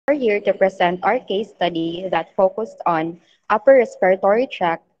We're here to present our case study that focused on upper respiratory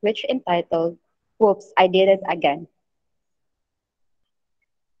tract, which entitled Whoops, I Did It Again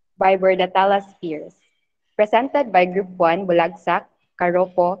by Bordetella Spears. Presented by Group 1 Bulagsak,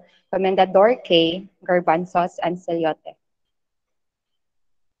 Caropo, Comendador K, Garbanzos, and Celiote.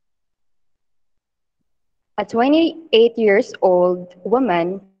 A 28 years old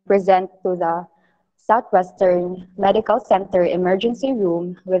woman present to the Southwestern Medical Center emergency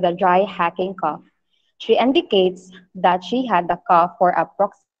room with a dry hacking cough. She indicates that she had the cough for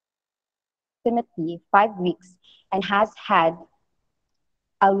approximately 5 weeks and has had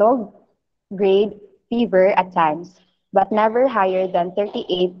a low-grade fever at times, but never higher than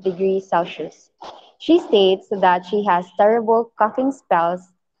 38 degrees Celsius. She states that she has terrible coughing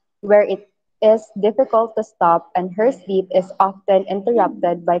spells where it is difficult to stop and her sleep is often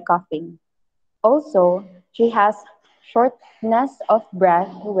interrupted by coughing. Also, she has shortness of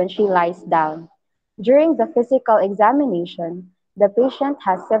breath when she lies down. During the physical examination, the patient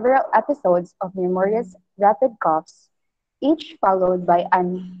has several episodes of numerous rapid coughs, each followed by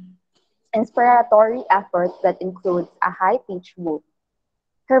an inspiratory effort that includes a high-pitched whoop.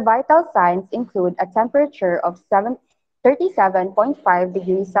 Her vital signs include a temperature of 37.5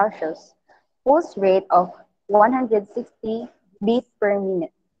 degrees Celsius, pulse rate of 160 beats per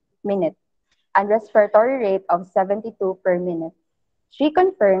minute, and respiratory rate of 72 per minute. She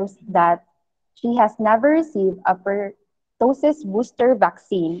confirms that she has never received a pertussis booster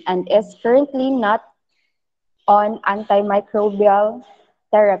vaccine and is currently not on antimicrobial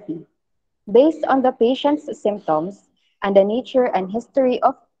therapy. Based on the patient's symptoms and the nature and history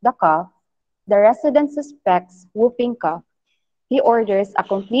of the cough, the resident suspects whooping cough. He orders a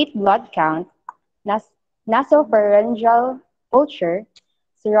complete blood count, nas- nasopharyngeal culture,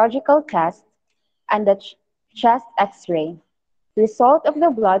 serological test, and the chest X-ray. Result of the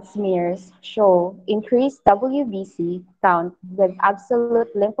blood smears show increased WBC count with absolute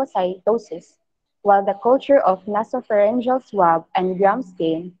lymphocytosis, while the culture of nasopharyngeal swab and gram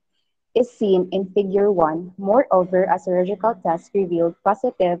stain is seen in Figure 1. Moreover, a serological test revealed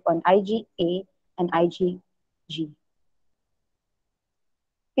positive on IgA and IgG.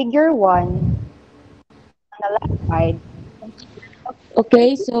 Figure 1 on the left side.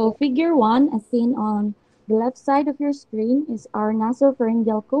 Okay, so figure one, as seen on the left side of your screen, is our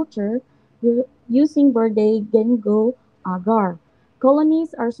nasopharyngeal culture using Bourdain Gengo agar.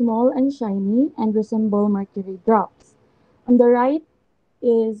 Colonies are small and shiny and resemble mercury drops. On the right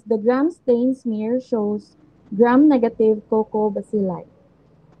is the gram stain smear shows gram-negative cocoa bacilli.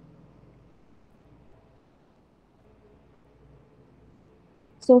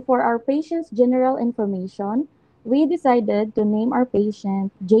 So for our patient's general information, we decided to name our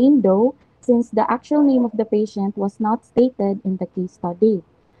patient Jane Doe since the actual name of the patient was not stated in the case study.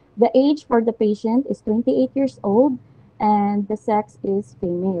 The age for the patient is 28 years old and the sex is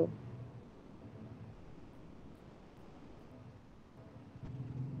female.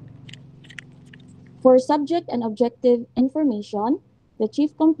 For subject and objective information, the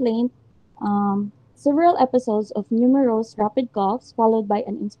chief complaint, several episodes of numerous rapid coughs followed by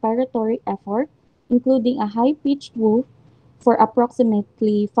an inspiratory effort, including a high-pitched whoop for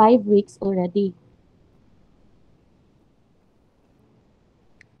approximately 5 weeks already.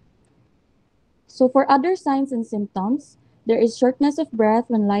 So for other signs and symptoms, there is shortness of breath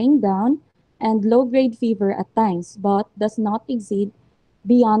when lying down and low-grade fever at times, but does not exceed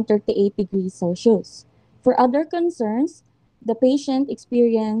beyond 38 degrees Celsius. For other concerns, the patient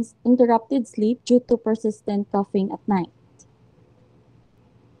experienced interrupted sleep due to persistent coughing at night.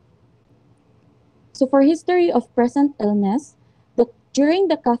 So for history of present illness, during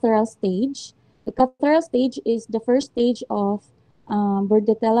the catheteral stage is the first stage of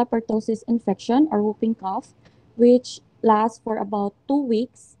Bordetella pertussis infection or whooping cough, which lasts for about 2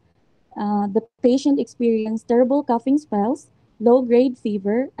 weeks. The patient experienced terrible coughing spells, low-grade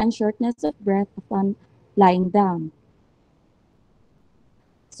fever, and shortness of breath upon lying down.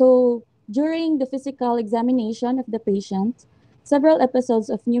 So during the physical examination of the patient, several episodes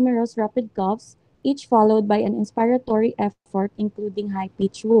of numerous rapid coughs, each followed by an inspiratory effort, including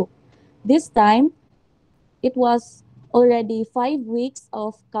high-pitched whoop. This time, it was already 5 weeks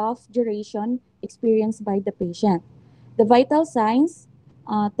of cough duration experienced by the patient. The vital signs,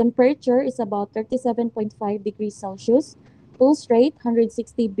 temperature is about 37.5 degrees Celsius, pulse rate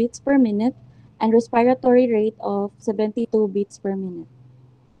 160 beats per minute, and respiratory rate of 72 beats per minute.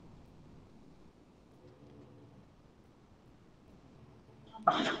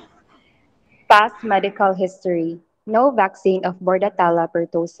 Past medical history. No vaccine of Bordetella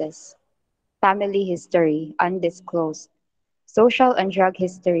pertussis. Family history undisclosed. social and drug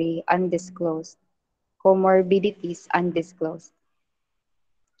history undisclosed, comorbidities undisclosed.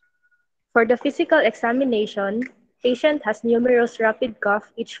 For the physical examination, patient has numerous rapid cough,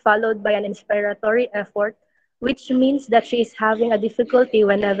 each followed by an inspiratory effort, which means that she is having a difficulty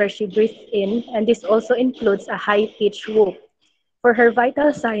whenever she breathes in, and this also includes a high-pitched whoop. For her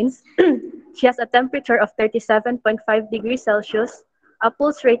vital signs, she has a temperature of 37.5 degrees Celsius, a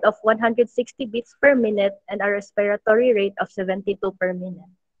pulse rate of 160 beats per minute, and a respiratory rate of 72 per minute.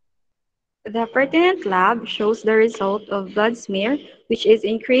 The pertinent lab shows the result of blood smear, which is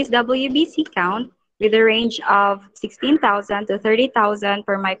increased WBC count with a range of 16,000 to 30,000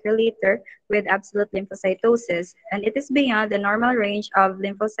 per microliter with absolute lymphocytosis, and it is beyond the normal range of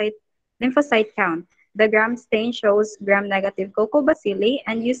lymphocyte count. The gram stain shows gram-negative coccobacilli,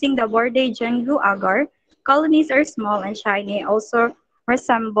 and using the Bordet-Gengu agar, colonies are small and shiny, also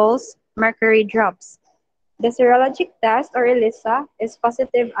resembles mercury drops. The serologic test, or ELISA, is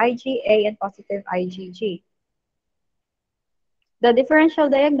positive IgA and positive IgG. The differential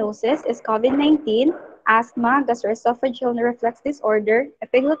diagnosis is COVID-19, asthma, gastroesophageal reflux disorder,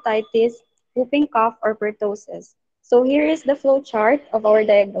 epiglottitis, whooping cough, or pertussis. So here is the flow chart of our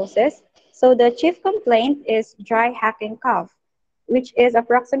diagnosis. So the chief complaint is dry hacking cough, which is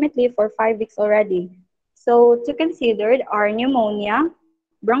approximately for 5 weeks already. So to consider are pneumonia,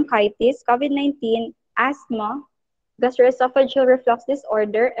 bronchitis, COVID-19, asthma, gastroesophageal reflux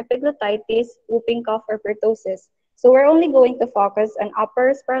disorder, epiglottitis, whooping cough, or pertussis. So we're only going to focus on upper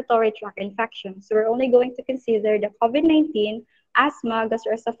respiratory tract infections. So we're only going to consider the COVID-19, asthma,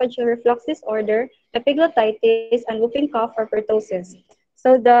 gastroesophageal reflux disorder, epiglottitis, and whooping cough, or pertussis.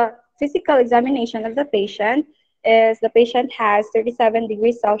 So the physical examination of the patient is the patient has 37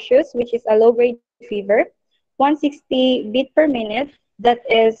 degrees Celsius, which is a low-grade fever, 160 beat per minute, that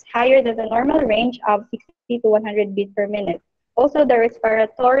is higher than the normal range of 60 to 100 beat per minute. Also, the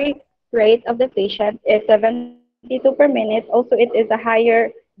respiratory rate of the patient is 72 per minute. Also, it is a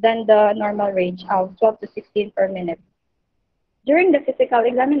higher than the normal range of 12 to 16 per minute. During the physical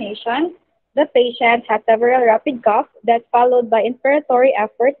examination, the patient has several rapid cough that followed by inspiratory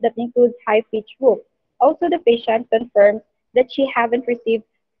effort that includes high-pitched whoop. Also, the patient confirms that she haven't received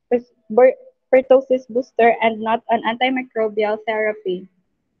pertussis booster and not an antimicrobial therapy.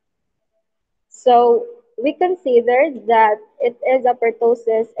 So we considered that it is a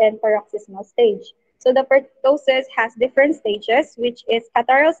pertussis in paroxysmal stage. So the pertussis has different stages, which is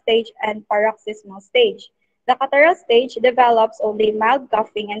catarrhal stage and paroxysmal stage. The catarrhal stage develops only mild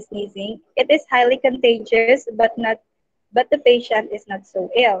coughing and sneezing. It is highly contagious, but the patient is not so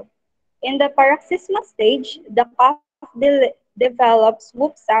ill. In the paroxysmal stage, the cough develops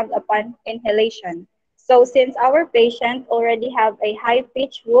whoop sound upon inhalation. So since our patient already have a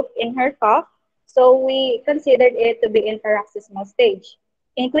high-pitched whoop in her cough, so we considered it to be in paroxysmal stage.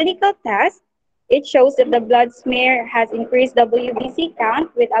 In clinical tests, it shows that the blood smear has increased WBC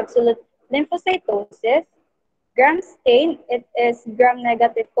count with absolute lymphocytosis. Gram stain, it is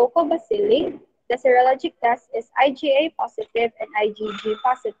gram-negative coccobacilli. The serologic test is IgA positive and IgG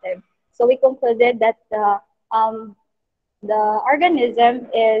positive. So we concluded that um, the organism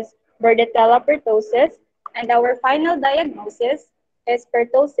is Bordetella pertussis, and our final diagnosis is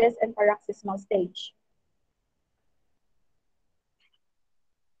pertussis in paroxysmal stage.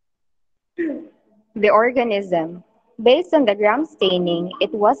 The organism. Based on the gram staining,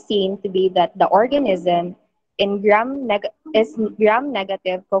 it was seen to be that the organism is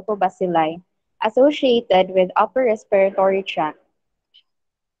gram-negative coccobacilli associated with upper respiratory tract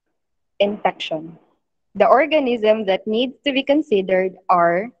infection. The organism that needs to be considered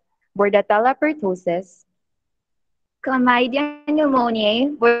are Bordetella pertussis, Chlamydia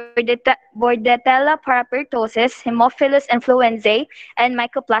pneumoniae, Bordetella parapertosis, Haemophilus influenzae, and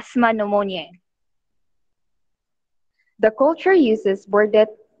Mycoplasma pneumoniae. the culture uses Bordet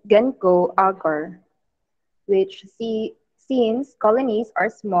Genco agar, which since colonies are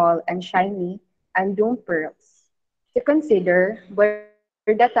small and shiny and dome pearls. To consider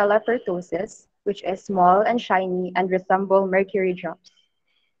Bordetella pertussis, which is small and shiny and resemble mercury drops.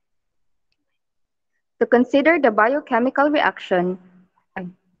 To consider the biochemical reaction,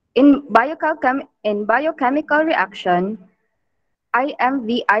 in biochemical reaction,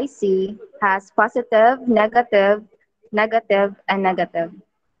 IMVIC has positive, negative, negative, and negative.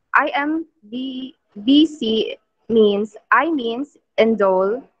 IMVC means I means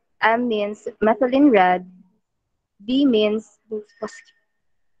indole, M means methylene red, V means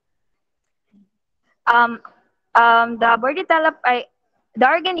Um, the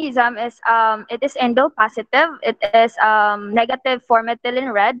organism is it is endo positive. It is negative for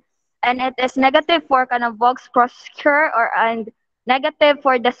methylene red. and it is negative for Vox cross-cure and negative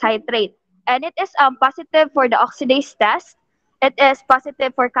for the citrate. And it is positive for the oxidase test. It is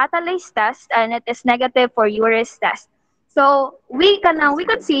positive for catalase test, and it is negative for urease test. So we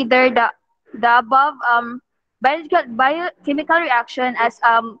consider the above biochemical reaction as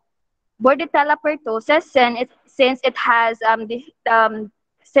Bordetella pertussis, and since it has the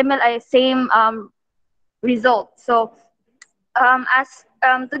similar same result. So as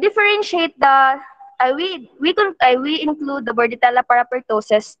to differentiate the we include the Bordetella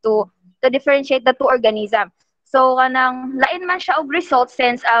parapertosis to differentiate the two organism. So kanang lain man siya og result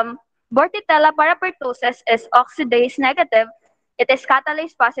since Bordetella parapertosis is oxidase negative, it is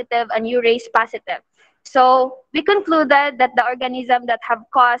catalase positive and urease positive. So we concluded that the organism that have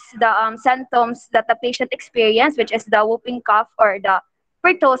caused the symptoms that the patient experienced, which is the whooping cough or the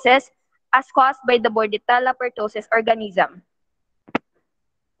pertussis, as caused by the Bordetella pertussis organism.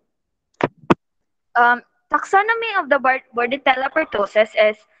 Taxonomy of the Bordetella pertussis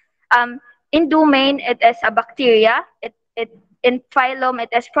is um, in domain it is a bacteria. In phylum it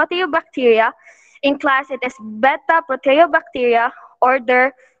is Proteobacteria. In class it is Beta Proteobacteria.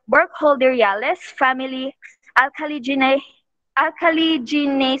 Order Burkholderiales. Family Alkaliginaceae.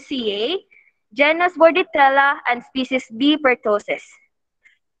 Genus Bordetella and species B. pertussis.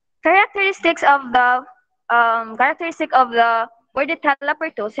 Characteristics of the Bordetella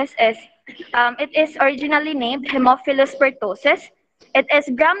pertussis is it is originally named Haemophilus pertussis. It is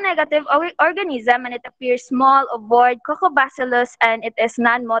gram-negative organism and it appears small, ovoid, cocobacillus, and it is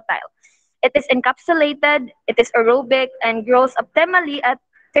non-motile. It is encapsulated, it is aerobic, and grows optimally at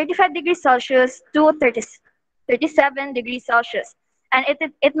 35 degrees Celsius to 37 degrees Celsius. And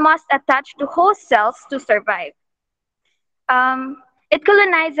it must attach to host cells to survive. It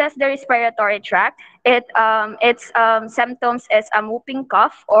colonizes the respiratory tract. Its symptoms is whooping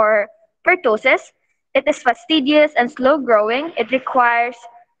cough or pertussis. It is fastidious and slow growing. It requires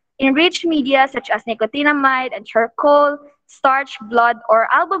enriched media such as nicotinamide and charcoal, starch, blood, or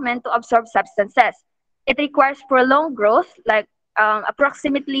albumin to absorb substances. It requires prolonged growth, like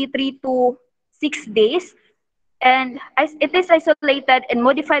approximately 3 to 6 days, and it is isolated in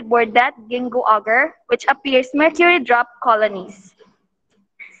modified bordet ginkgo agar, which appears mercury drop colonies.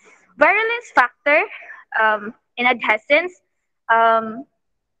 Virulence factor in adhescence, um,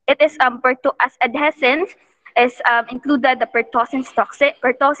 it is as adhescence is included the pertussis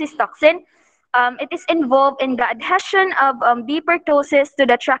toxin. It is involved in the adhesion of B. pertussis to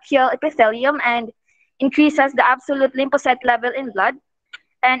the tracheal epithelium and increases the absolute lymphocyte level in blood.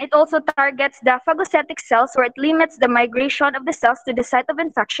 And it also targets the phagocytic cells where it limits the migration of the cells to the site of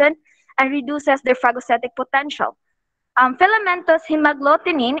infection and reduces their phagocytic potential. Filamentous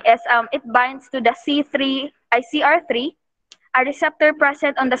hemagglutinin is it binds to the CR3, a receptor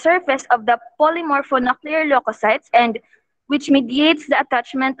present on the surface of the polymorphonuclear leukocytes and which mediates the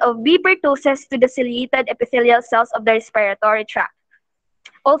attachment of B. pertussis to the ciliated epithelial cells of the respiratory tract.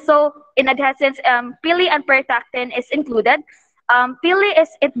 Also, in adhesence, pili and pertactin is included. Pili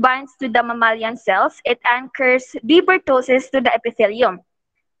it binds to the mammalian cells. It anchors B. pertussis to the epithelium.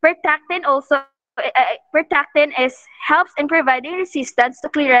 Pertactin helps in providing resistance to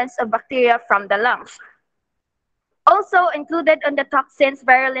clearance of bacteria from the lungs. Also included on the toxins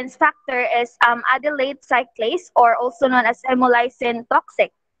virulence factor is adelate cyclase, or also known as hemolysin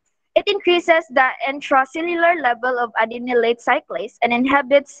toxic. It increases the intracellular level of adenylate cyclase and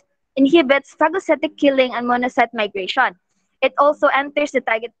inhibits phagocytic killing and monocyte migration. It also enters the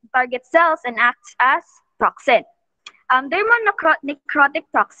target cells and acts as toxin. Dermonecrotic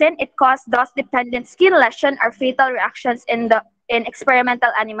toxin, it causes dose-dependent skin lesion or fatal reactions in experimental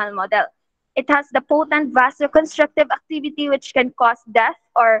animal model. It has the potent vasoconstrictive activity which can cause death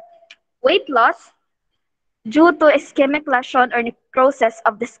or weight loss due to ischemic lesion or necrosis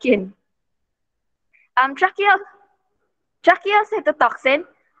of the skin. Tracheal cytotoxin,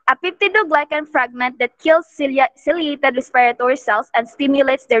 a peptidoglycan fragment that kills ciliated respiratory cells and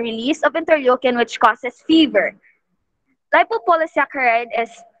stimulates the release of interleukin which causes fever. Lipopolysaccharide is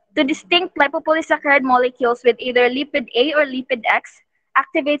two distinct lipopolysaccharide molecules with either lipid A or lipid X,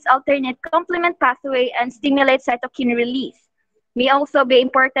 activates alternate complement pathway and stimulates cytokine release. May also be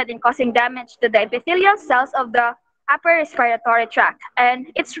important in causing damage to the epithelial cells of the upper respiratory tract, and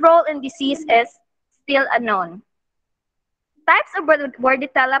its role in disease is still unknown. Types of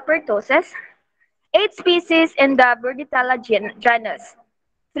Bordetella pertussis: 8 species in the Bordetella genus.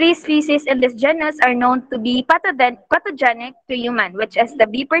 3 species in this genus are known to be pathogenic to human, which is the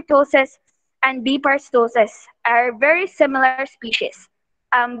B. pertussis and B. parstosis, are very similar species.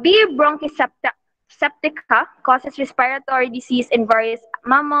 B. bronchoseptica causes respiratory disease in various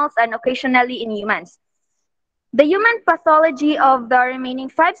mammals, and occasionally in humans. The human pathology of the remaining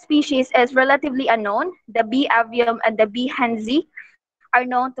five species is relatively unknown. The B. avium and the B. hanzi are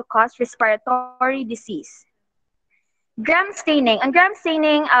known to cause respiratory disease. Gram staining. On gram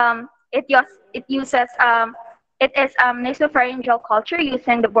staining, it uses it is nasopharyngeal culture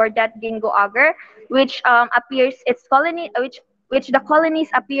using the Bordat dingo agar, which appears its colony which the colonies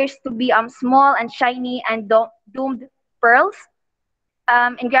appears to be small and shiny and doomed pearls.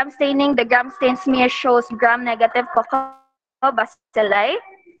 In gram staining, the gram stain smear shows gram-negative Coccobacilli.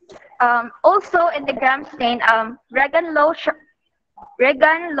 Also, in the gram stain, Regan low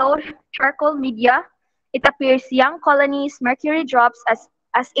charcoal media, it appears young colonies, mercury drops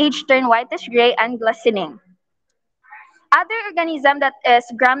as age turn whitish gray and glistening. Other organism that is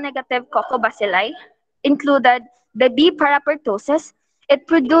gram-negative Coccobacilli included the B. parapertosis. It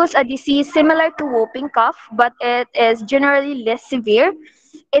produces a disease similar to whooping cough, but it is generally less severe.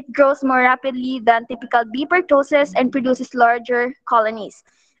 It grows more rapidly than typical B. pertussis and produces larger colonies.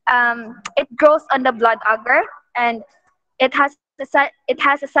 It grows on the blood agar, and it has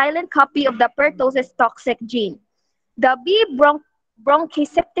a silent copy of the pertussis toxic gene. The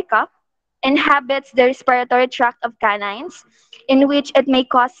bronchiceptica inhabits the respiratory tract of canines, in which it may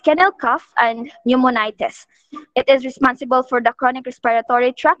cause kennel cough and pneumonitis. It is responsible for the chronic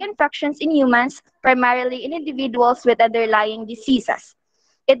respiratory tract infections in humans, primarily in individuals with underlying diseases.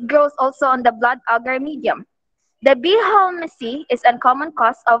 It grows also on the blood agar medium. The B. halmesi is a common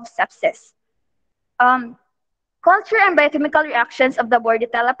cause of sepsis. Um, Culture and biochemical reactions of the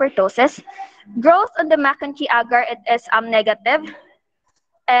Bordetella pertussis. Growth on the Maconchi agar, it is negative,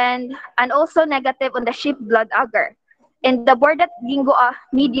 and also negative on the sheep blood agar. In the Bordet gingo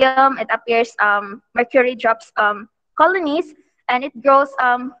medium, it appears mercury drops colonies, and it grows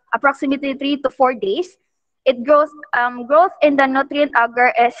approximately 3 to 4 days. It grows growth in the nutrient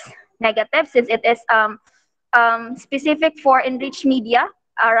agar is negative since it is specific for enriched media,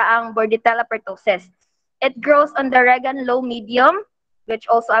 ang Bordetella pertussis. It grows on the Regan low medium, which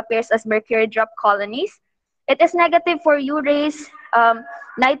also appears as mercury drop colonies. It is negative for urease,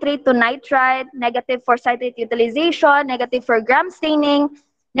 nitrate to nitrite, negative for citrate utilization, negative for gram staining,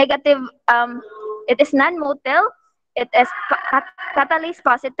 negative, it is non-motile, it is catalase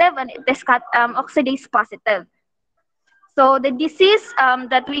positive, and it is oxidase positive. So the disease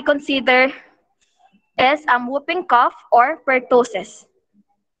that we consider is whooping cough or pertussis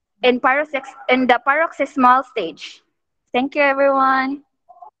in the paroxysmal stage. Thank you, everyone.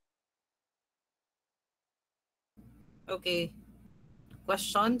 Okay.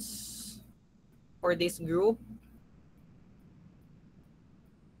 Questions for this group?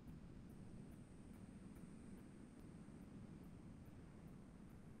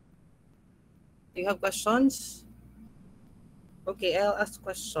 Do you have questions? Okay, I'll ask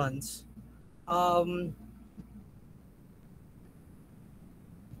questions. Um,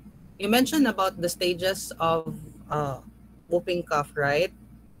 you mentioned about the stages of whooping cough, right?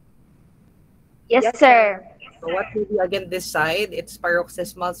 Yes, sir. So what did you again decide? It's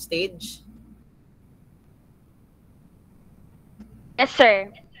paroxysmal stage. Yes,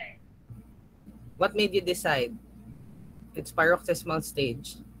 sir. What made you decide it's paroxysmal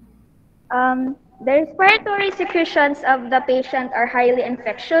stage? The respiratory secretions of the patient are highly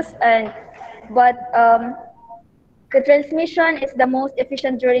infectious, but the transmission is the most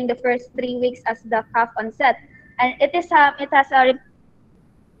efficient during the first 3 weeks as the cough onset, and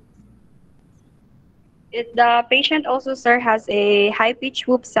The patient also, sir, has a high-pitched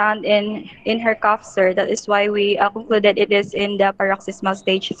whoop sound in her cough, sir. That is why we concluded it is in the paroxysmal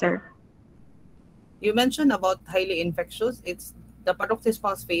stage, sir. You mentioned about highly infectious. It's the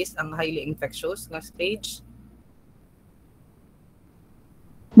paroxysmal phase ang highly infectious na stage.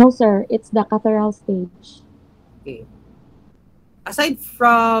 No, sir. It's the catheteral stage. Okay. Aside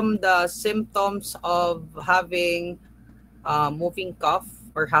from the symptoms of having moving cough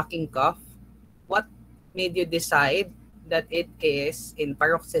or hacking cough, what made you decide that it is in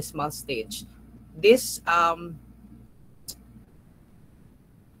paroxysmal stage? This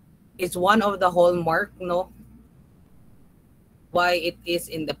is one of the hallmark, no, why it is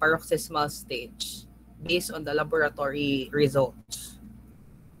in the paroxysmal stage based on the laboratory results.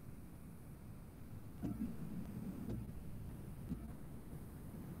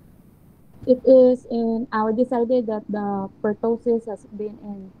 It is in our decided that the pertussis has been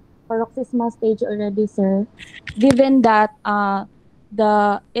in paroxysmal stage already, sir. Given that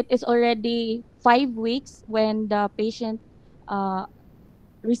it is already 5 weeks when the patient uh,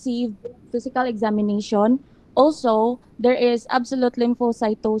 received physical examination. Also, there is absolute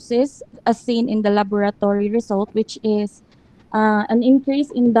lymphocytosis as seen in the laboratory result, which is an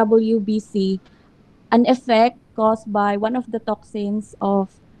increase in WBC, an effect caused by one of the toxins of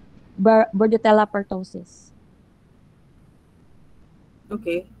Bordetella pertussis.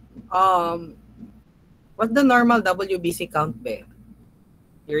 Okay. Um, what's the normal WBC count, be?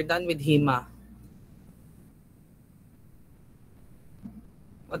 You're done with HEMA.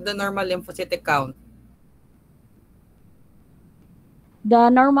 What's the normal lymphocytic count? The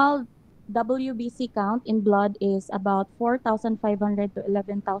normal WBC count in blood is about 4,500 to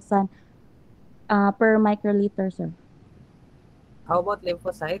 11,000 per microliter, sir. How about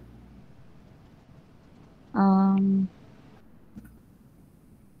lymphocyte? Um,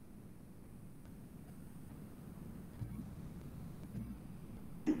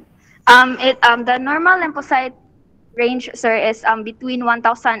 The normal lymphocyte range, sir, is between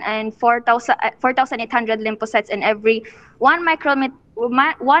 1,000 and 4,800 lymphocytes in every 1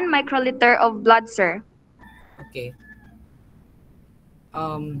 microliter of blood, sir. Okay.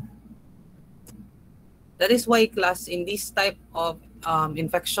 Um, that is why class in this type of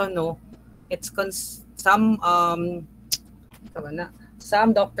infection, no, it's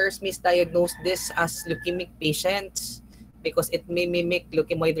some doctors misdiagnose this as leukemic patients because it may mimic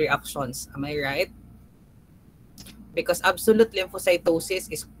leukemioid reactions. Am I right? Because absolute lymphocytosis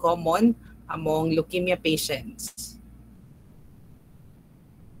is common among leukemia patients.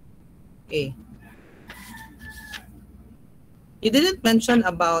 Okay. You didn't mention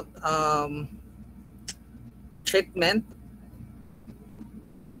about treatment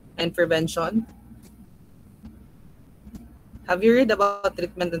and prevention. Have you read about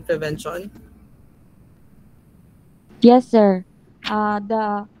treatment and prevention? yes, sir.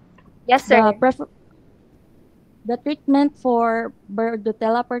 The Yes, the sir. prefer- the treatment for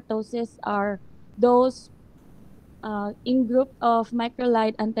Bordetella pertussis are those in group of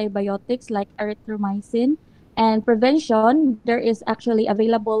microlide antibiotics like erythromycin. And prevention, there is actually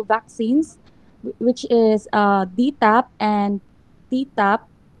available vaccines, which is DTaP and TTaP.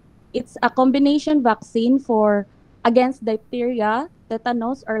 It's a combination vaccine for against diphtheria,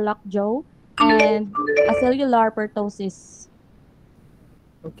 tetanus or lockjaw, and a cellular pertussis.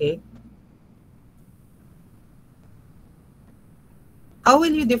 Okay. How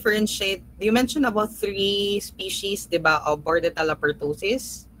will you differentiate? You mentioned about three species, diba, of Bordetella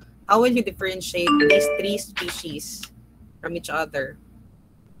pertussis. How will you differentiate these three species from each other?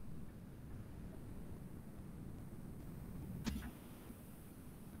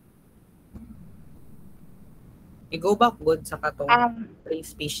 I-go back good sa katong Um, three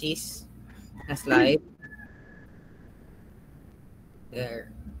species na slide.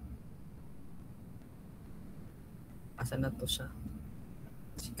 There. Asa na to siya?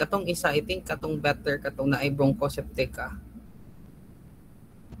 Katong isa, I think katong better katong na ay bronchoseptica.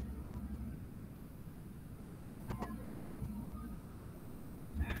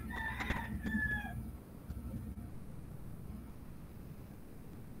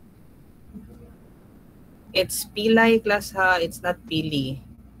 It's pili class ha, it's not pili.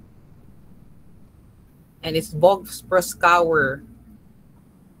 And it's Bog's Proskauer.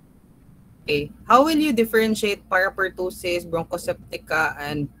 Okay. How will you differentiate parapertussis, bronchoseptica,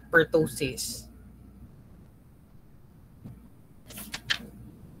 and pertussis?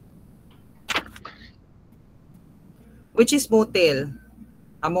 Which is motil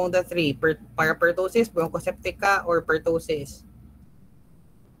among the three? Parapertussis, bronchoseptica, or pertussis?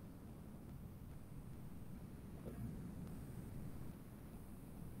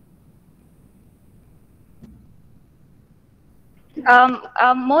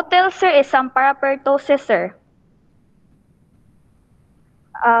 Motel, sir, is parapertosis, sir.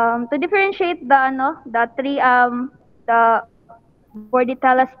 To differentiate the three the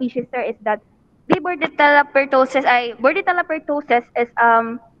Bordetella species, sir, is that the Bordetella pertussis is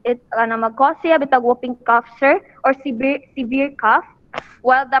it magkosya bitag whooping cough, sir, or severe cough,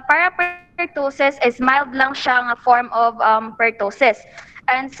 while the parapertussis is mild lang siya nga form of pertussis.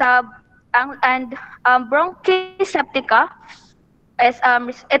 And bronchoseptica is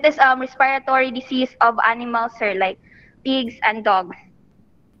it is respiratory disease of animals, sir, like pigs and dogs.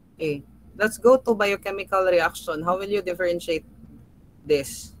 Okay. Let's go to biochemical reaction. How will you differentiate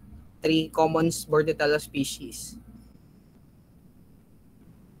this? Three common Bordetella species.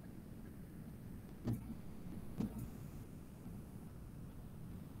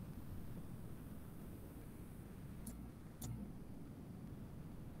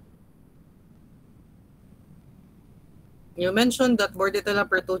 You mentioned that Bordetella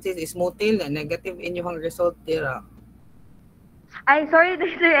pertussis is motil and negative inyong result dira. Ay, sorry,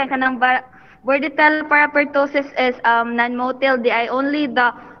 sir. Ang Bordetella parapertosis is non-motile. Di ay only the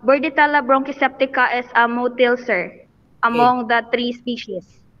Bordetella bronchoseptica is motile, sir. Okay. among the three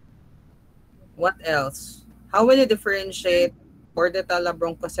species. What else? How will you differentiate Bordetella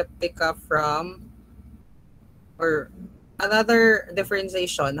bronchoseptica from or another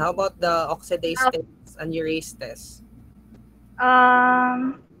differentiation? How about the oxidase Uh, test and urease test?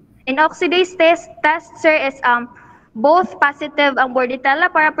 Um, in oxidase test, sir, is both positive ang Bordetella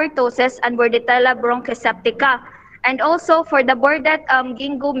parapertosis and Bordetella bronchoseptica. And also for the bordet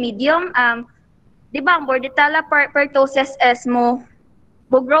gingo medium, di ba ang Bordetella parapertosis is mo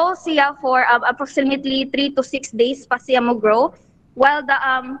grow siya for approximately 3 to 6 days pa siya mo-grow, while the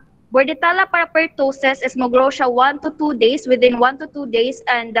Bordetella parapertosis is mo-grow siya 1 to 2 days, within 1 to 2 days,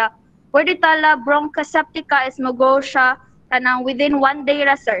 and the Bordetella bronchoseptica is mo-grow siya kanang within 1 day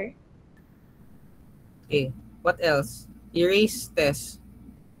ra, sir. Okay. What else? Urease test.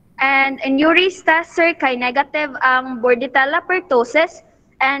 And in urease test, sir, kay negative ang Bordetella pertussis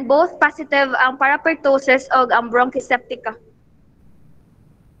and both positive ang parapertosis o ang bronchoseptica.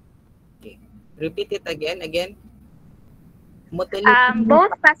 Okay. Repeat it again. Motility,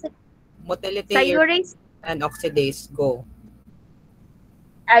 Both positive motility, sa urease, urease, and oxidase. Go.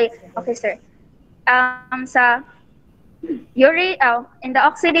 ay, okay, sir. Sa in the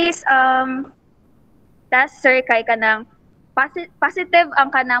oxidase test, sir, kay kanang positive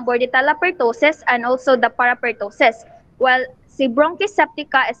ang kanang Bordetella pertussis and also the parapertosis. While si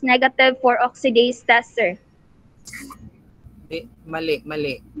bronchoseptica is negative for oxidase test, sir. Mali.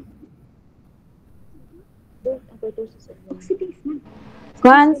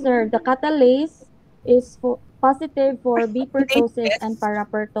 Cancer, the catalase is positive for B Oxidase pertussis and test.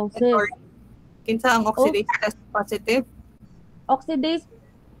 parapertussis. Sorry. Kinsa ang Oh, oxidase test positive? oxidase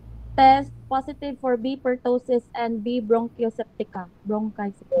test positive for B pertussis and B bronchioseptica. Oh,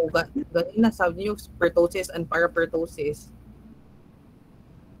 ganun na sabi niyo pertussis and parapertussis.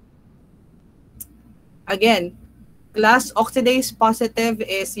 Again, class oxidase positive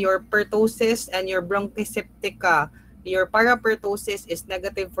is your pertussis and your bronchoseptica. Your parapertussis is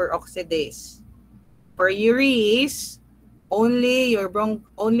negative for oxidase. For urease, only your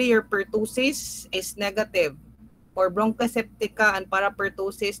pertussis is negative. For bronchoseptica and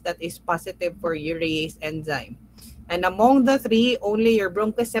parapertussis, that is positive for urease enzyme. And among the three, only your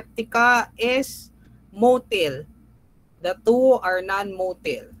bronchoseptica is motile. The two are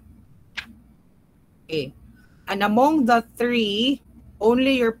non-motile. Okay. And among the three,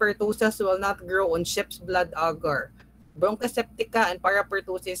 only your pertussis will not grow on ship's blood agar. Bronchoseptica and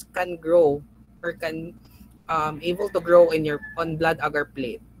parapertussis can grow or can able to grow in your on blood agar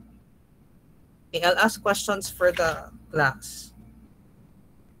plate. Okay, I'll ask questions for the class.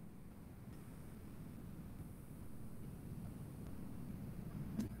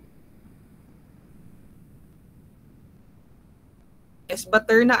 Is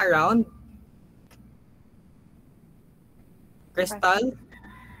Baterna around? Crystal?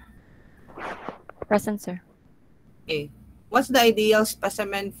 Present, sir. Okay. What's the ideal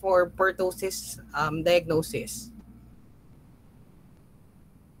specimen for pertussis diagnosis?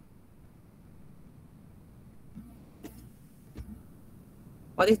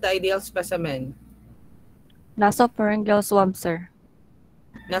 What is the ideal specimen? Nasopharyngeal swab, sir.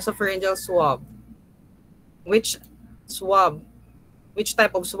 Nasopharyngeal swab. Which swab? Which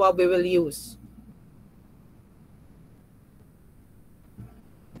type of swab we will use?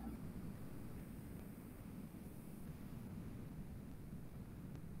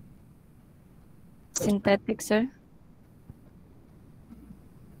 Synthetic, sir.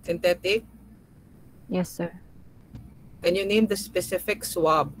 Synthetic? Yes, sir. Can you name the specific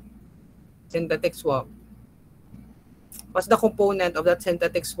swab? Synthetic swab. What's the component of that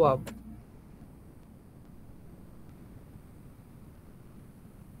synthetic swab?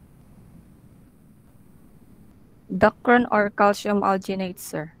 Dacron or calcium alginate,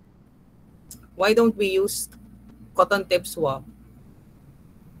 sir. Why don't we use cotton tip swab?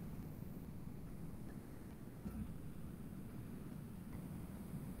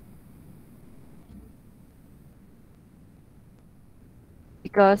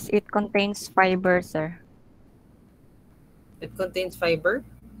 Because it contains fiber, sir. It contains fiber?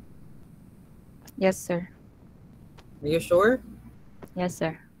 Yes, sir. Are you sure? Yes,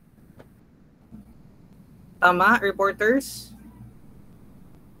 sir. Tama, reporters?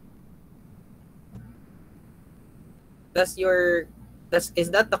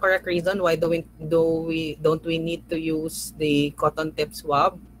 Is that the correct reason why don't we need to use the cotton tip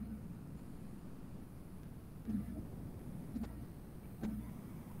swab?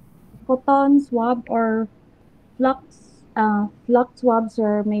 Cotton swab or flux swabs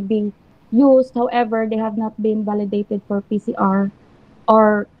may be used. However, they have not been validated for PCR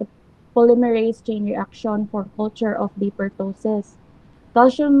or polymerase chain reaction for culture of depertosis.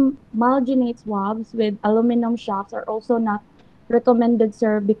 Calcium malginate swabs with aluminum shafts are also not recommended,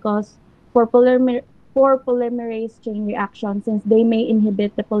 sir, because for polymerase chain reaction, since they may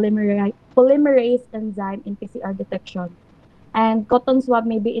inhibit the polymerase enzyme in PCR detection. And cotton swab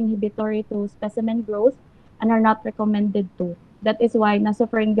may be inhibitory to specimen growth and are not recommended to. That is why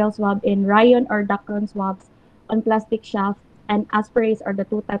nasopharyngeal swab in Ryan or Dacron swabs on plastic shaft and aspirates are the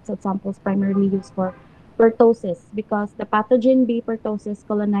two types of samples primarily used for pertussis, because the pathogen B pertussis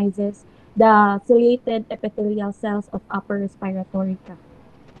colonizes the ciliated epithelial cells of upper respiratory tract.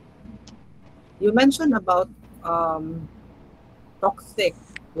 You mentioned about um, toxic.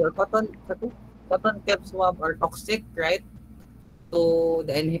 Your cotton tip swab are toxic, right? To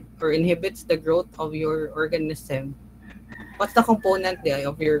the or inhibits the growth of your organism. What's the component there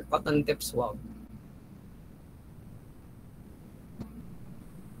of your cotton tip swab?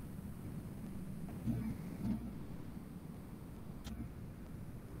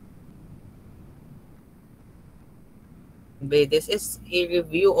 This is a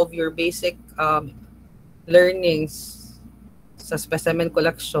review of your basic learnings sa specimen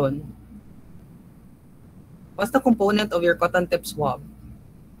collection. What's the component of your cotton tip swab?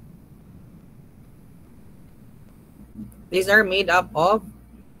 These are made up of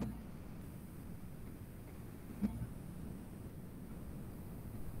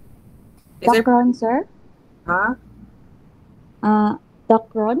Dacron, sir? huh?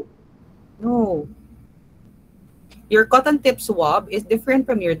 Dacron? No. Your cotton tip swab is different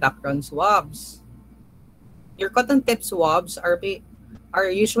from your Dacron swabs. Your cotton tip swabs are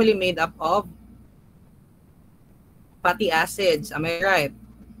usually made up of fatty acids. Am I right?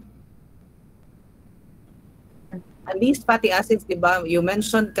 And these fatty acids, diba, you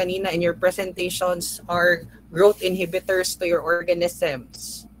mentioned kanina in your presentations are growth inhibitors to your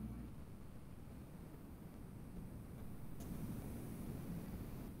organisms.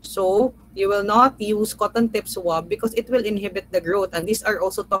 So, you will not use cotton tip swab because it will inhibit the growth. And these are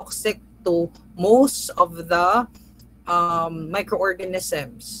also toxic to most of the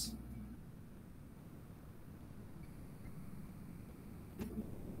microorganisms.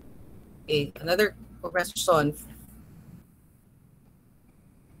 Okay, another question.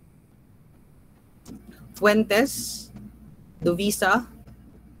 Fuentes, Duvisa,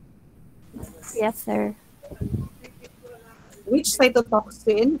 Yes, sir. which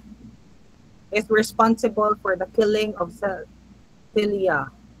cytotoxin is responsible for the killing of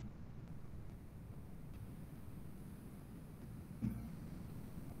cilia?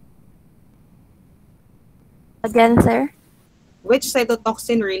 Again, sir. Which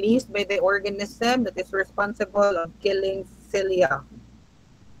cytotoxin released by the organism that is responsible of killing cilia?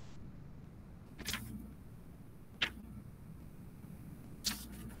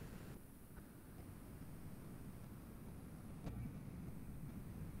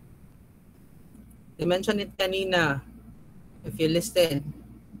 You mentioned it kanina, if you listen.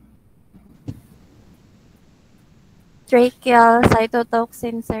 Tracheal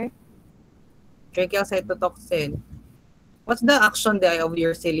cytotoxin, sir. Tracheal cytotoxin. What's the action there of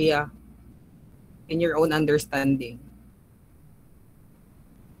your cilia in your own understanding?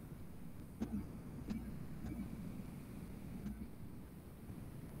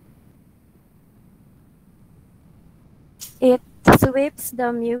 It sweeps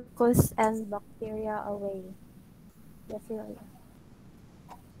the mucus and bacteria away. Yes, sir.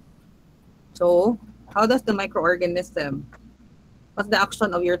 So, how does the microorganism, what's the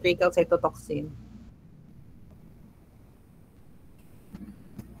action of your tracheal cytotoxin?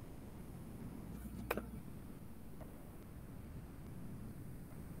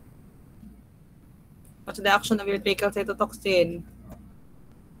 What's the action of your tracheal cytotoxin?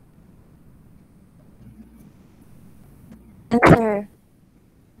 Answer.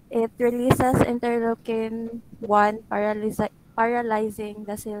 It releases interleukin 1 paralyzing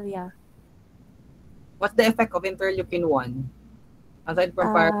the cilia. What's the effect of interleukin 1? Aside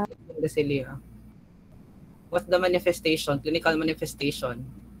from Uh, paralyzing the cilia. What's the manifestation, clinical manifestation?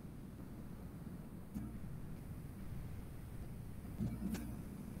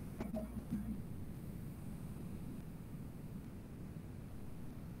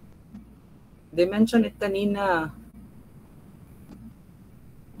 They mentioned it kanina.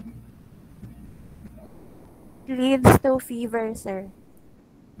 leads to fever, sir.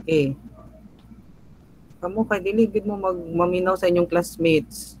 Okay. Kamu kay dili gid mo maminaw sa inyong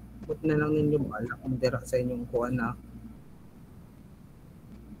classmates. But na lang ninyo bala kung dira sa inyong kuha na.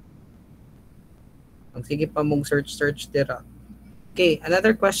 Ang sige pa mong search dira. Okay,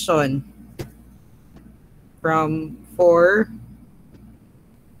 another question from for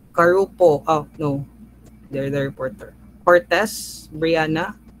Carupo. Oh, no. They're the reporter. Cortez,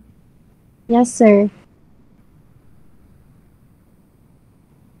 Brianna. Yes, sir.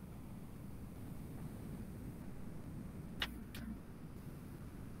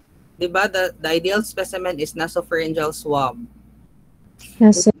 Diba, the ideal specimen is nasopharyngeal swab.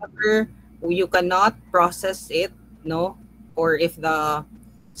 Yes, If sir. ever you cannot process it, no, or if the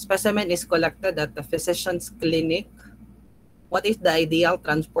specimen is collected at the physician's clinic, what is the ideal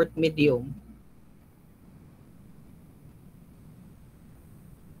transport medium?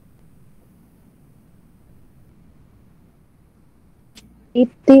 8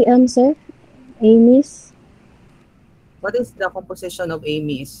 sir. Amy's. What is the composition of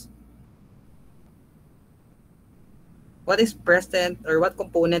AMIs? What is present or what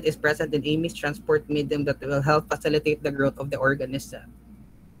component is present in AMI's transport medium that will help facilitate the growth of the organism?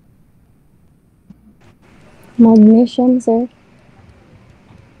 Magnesium, sir.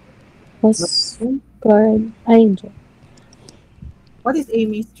 Phosphoride. Ay, What is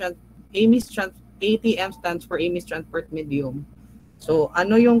ATM stands for AMIS transport medium. So,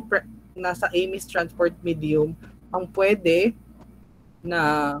 ano yung nasa AMIS transport medium ang pwede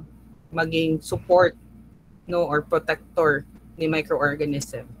na maging support, no, or protector ni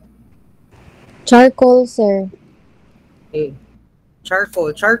microorganism? charcoal, sir. Okay.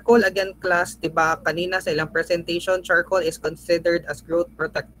 Charcoal. Charcoal, again, class, diba, kanina sa ilang presentation, charcoal is considered as growth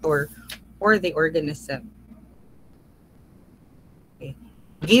protector for the organism. Okay.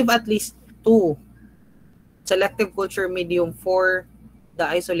 Give at least 2 selective culture medium for the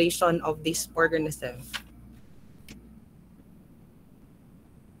isolation of this organism.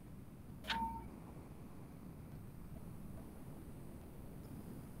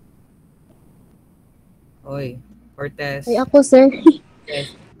 Oy, Cortez. Ay, ako, sir.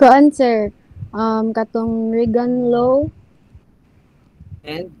 Yes. Kuan, sir. Katong Regan Low.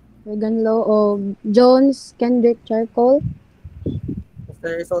 And Regan Low o Jones Kendrick Charcoal. as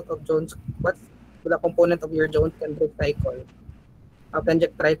the result of Jones, what's the component of your Jones Kendrick cycle?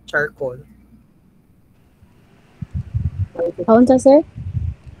 Kendrick charcoal. Kaon sa, sir?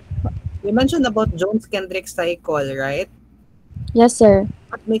 You mentioned about Jones Kendrick cycle, right? Yes, sir.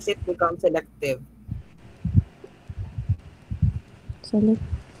 What makes it become selective? Select.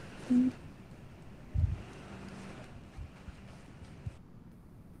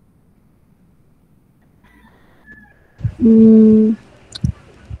 Mm,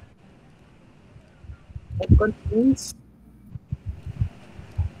 It contains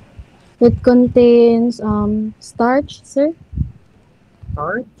it contains starch, sir.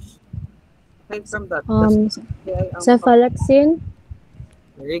 starch. Aside from that, Um, the Cephalexin.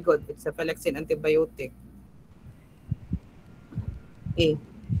 very good. It's a cephalexin antibiotic. Okay.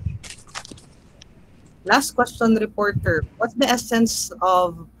 Last question, reporter. What's the essence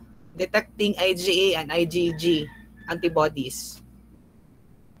of detecting IgA and IgG antibodies?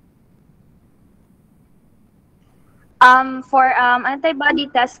 For antibody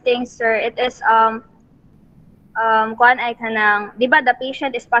testing, sir, it is kuan ay kanang, di ba the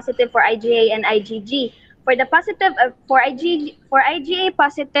patient is positive for IgA and IgG. For the positive for IgA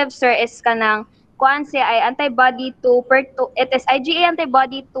positive, sir, is kanang kuan siya ay antibody to it is IgA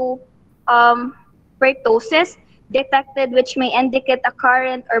antibody to um pertussis detected, which may indicate a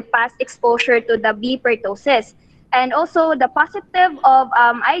current or past exposure to the B pertussis. And also the positive of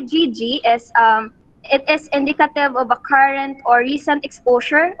IgG is it is indicative of a current or recent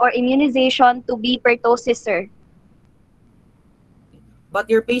exposure or immunization to B pertussis, sir. But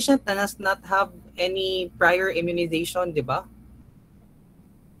your patient does not have any prior immunization, di ba?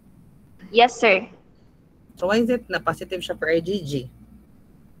 Yes, sir. So why is it na positive siya for IgG?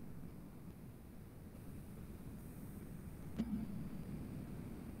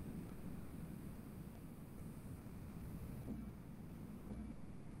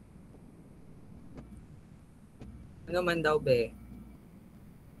 Ano man daw, be?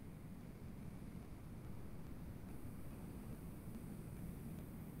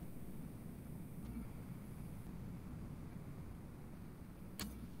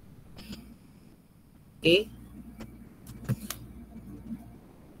 Okay?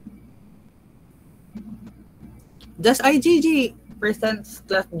 Does IgG present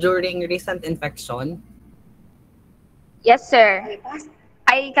during recent infection? Yes, sir.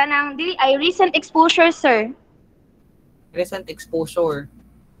 I recent exposure, sir. Recent exposure?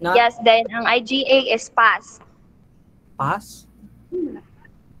 Not Yes, then ang IgA is pass. pass?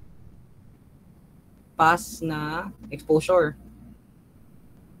 Pass na exposure.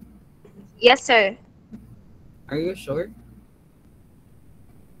 Yes, sir. Are you sure?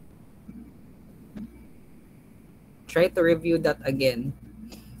 Try to review that again.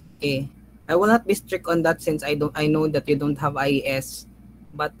 Okay. I will not be strict on that since I know that you don't have IES,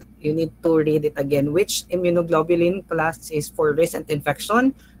 but you need to read it again. Which immunoglobulin class is for recent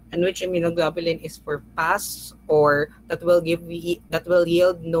infection and which immunoglobulin is for past or that will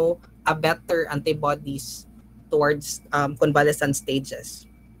yield no a better antibodies towards convalescent stages.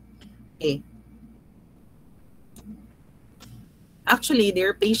 Okay. Actually,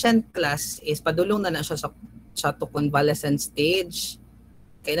 their patient class is padulong na siya sa to convalescent stage.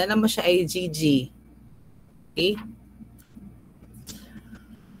 Kailan naman siya IgG. Okay?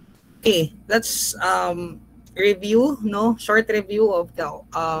 Okay, let's review, no? Short review of the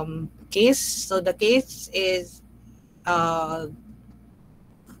case. So the case is okay,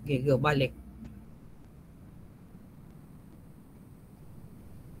 go balik.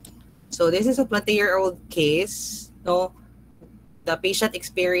 So this is a 20-year-old case, no? The patient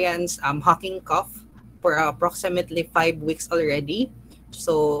experienced hacking cough for approximately 5 weeks already.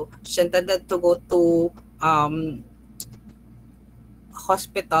 So she intended to go to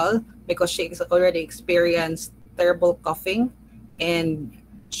hospital because she already experienced terrible coughing and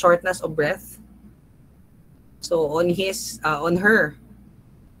shortness of breath. So on her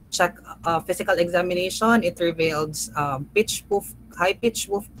check physical examination, it reveals high pitch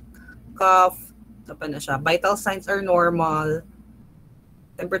woof cough. So pa na siya. Vital signs are normal.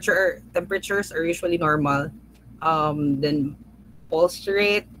 Temperatures are usually normal. Then pulse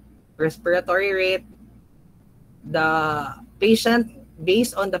rate, respiratory rate. The patient,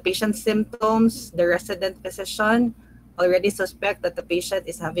 based on the patient's symptoms, the resident physician already suspect that the patient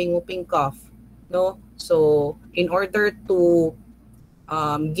is having whooping cough. No, so in order to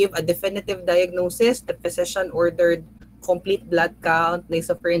give a definitive diagnosis, the physician ordered complete blood count,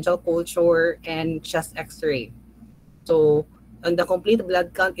 nasopharyngeal culture, and chest X-ray. So on the complete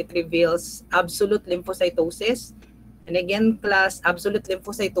blood count, it reveals absolute lymphocytosis. And again, class, absolute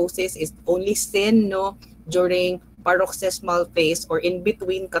lymphocytosis is only seen during paroxysmal phase or in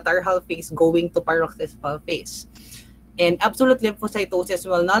between catarrhal phase going to paroxysmal phase. And absolute lymphocytosis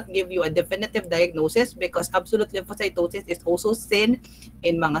will not give you a definitive diagnosis because absolute lymphocytosis is also seen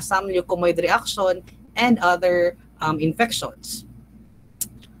in mga some leukemoid reaction and other infections.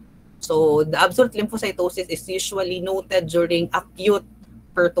 So the absolute lymphocytosis is usually noted during acute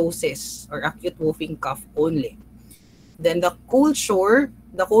pertussis or acute whooping cough only. Then the culture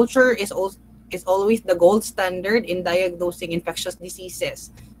is always the gold standard in diagnosing infectious diseases.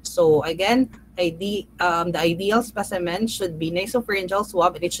 So again, the ideal specimen should be nasopharyngeal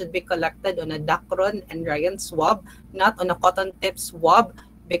swab, and it should be collected on a Dacron and Ryan swab, not on a cotton tip swab,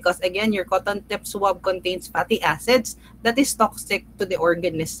 because again, your cotton tip swab contains fatty acids that is toxic to the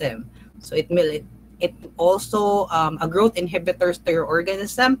organism. So it also a growth inhibitors to your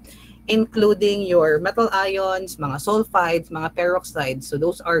organism, including your metal ions, mga sulfides, mga peroxides. So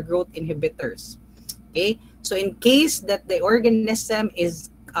those are growth inhibitors. Okay, so in case that the organism is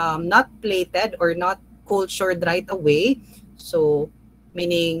not plated or not cultured right away, so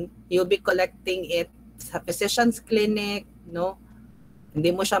meaning you'll be collecting it sa physician's clinic, no? Hindi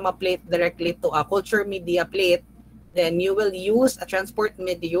mo siya ma-plate directly to a culture media plate, then you will use a transport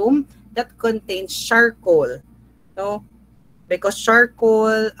medium that contains charcoal, no? Because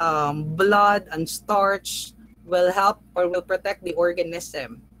charcoal, blood, and starch will help or will protect the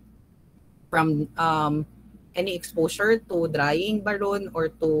organism from any exposure to drying balloon or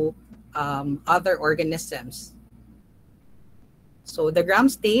to other organisms. So the gram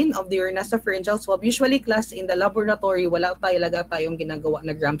stain of the nasopharyngeal swab, usually class in the laboratory, wala talaga tayong ginagawa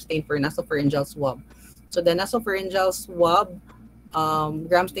na gram stain for nasopharyngeal swab. So the nasopharyngeal swab,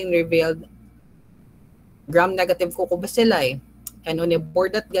 gram stain revealed gram negative Cucubacilli. And on a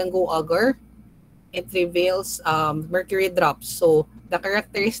bordat gango agar, it reveals mercury drops. So the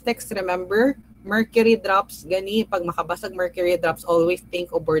characteristics, remember, mercury drops, gani, pag makabasag mercury drops, always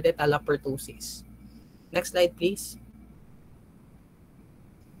think of bordetella pertussis. Next slide, please.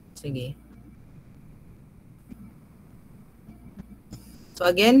 Sige. So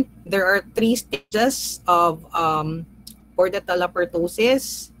again, there are 3 stages of bordetella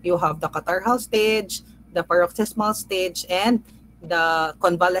pertussis. You have the catarrhal stage, the paroxysmal stage, and the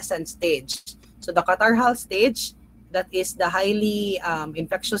convalescent stage. So the catarrhal stage, that is the highly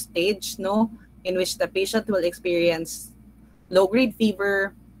infectious stage, no, in which the patient will experience low-grade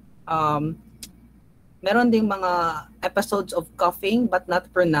fever, meron ding mga episodes of coughing but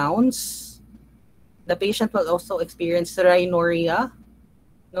not pronounced. The patient will also experience rhinorrhea,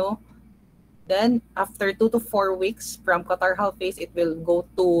 no? Then, after 2 to 4 weeks from catarrhal phase, it will go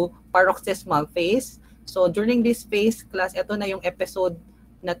to paroxysmal phase. So, during this phase, class, ito na yung episode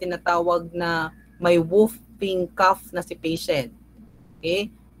na tinatawag na may whooping cough na si patient. Okay?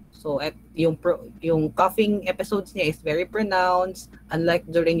 So at yung coughing episodes niya is very pronounced, unlike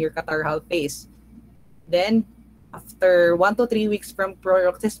during your catarrhal phase. Then after 1 to 3 weeks from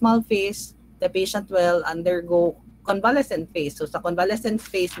paroxysmal phase, the patient will undergo convalescent phase. So sa convalescent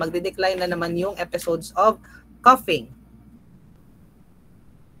phase, magde-decline na naman yung episodes of coughing.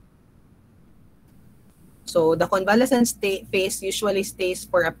 So the convalescent phase usually stays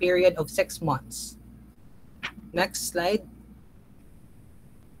for a period of 6 months. Next slide.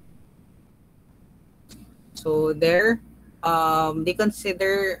 So there, they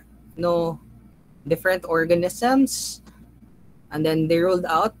consider no different organisms, and then they ruled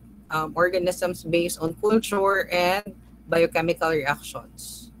out organisms based on culture and biochemical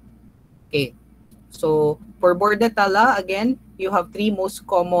reactions. Okay, so for Bordetella, again, you have three most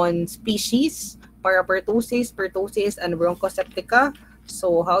common species: Parapertussis, Pertussis, and Bronchoseptica.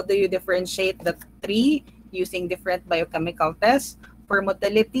 So how do you differentiate the three using different biochemical tests? For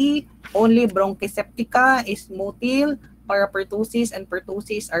motility, only Bronchoseptica is motile, Parapertussis and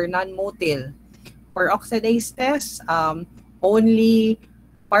Pertussis are non-motile. For oxidase test, only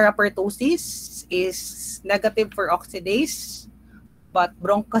Parapertussis is negative for oxidase, but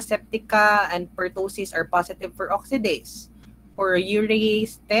Bronchoseptica and Pertussis are positive for oxidase. For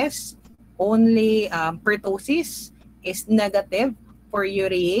urease test, only Pertussis is negative for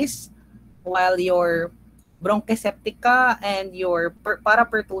urease, while your Bronchoseptica and your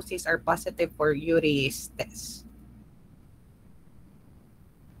Parapertussis are positive for urease test.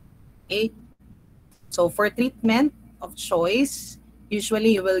 Okay. So for treatment of choice,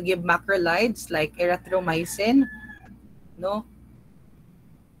 usually you will give macrolides like erythromycin, no?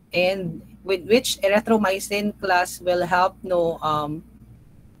 And with which erythromycin class will help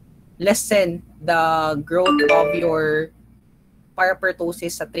lessen the growth of your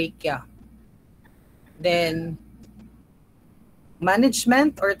parapertosis sa trachea. Then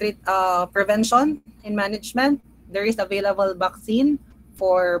management or prevention in management, there is available vaccine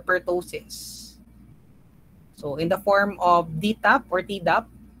for pertussis. So in the form of DTaP or Tdap,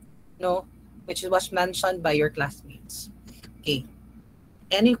 no, which was mentioned by your classmates. Okay.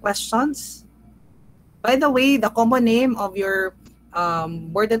 Any questions? By the way, the common name of your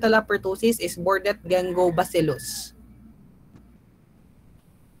Bordetella pertussis is Bordet gangobacillus.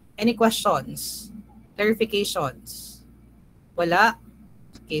 Any questions? Clarifications? Wala?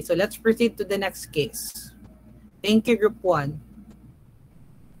 Okay, so let's proceed to the next case. Thank you, Group 1.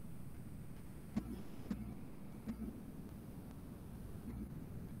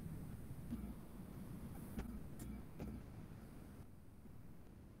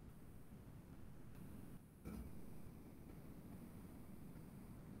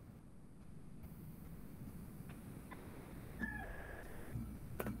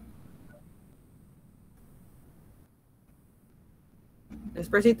 Let's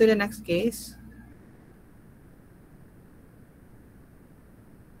proceed to the next case.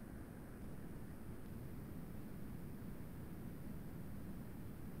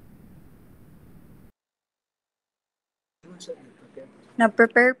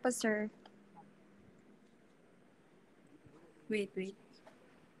 Na-prepare pa, sir. Wait.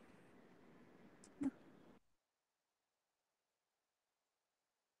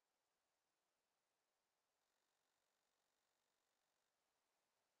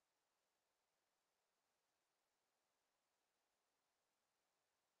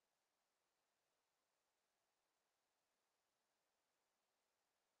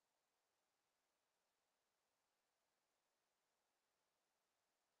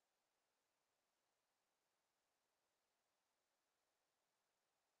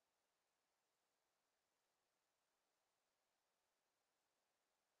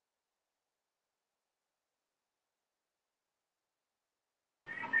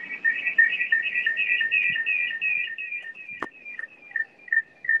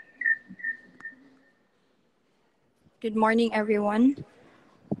 Good morning, everyone.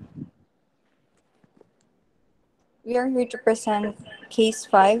 We are here to present Case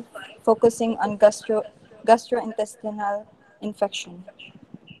 5, focusing on gastrointestinal infection.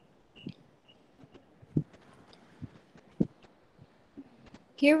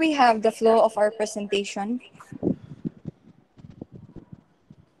 Here we have the flow of our presentation.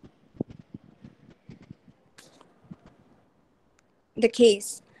 The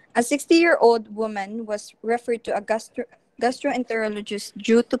case. A 60-year-old woman was referred to a gastroenterologist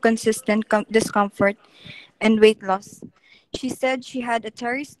due to consistent discomfort and weight loss. She said she had a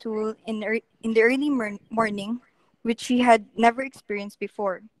tarry stool in the early morning, which she had never experienced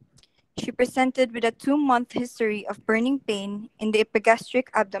before. She presented with a 2-month history of burning pain in the epigastric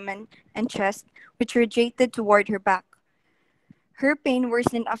abdomen and chest, which radiated toward her back. Her pain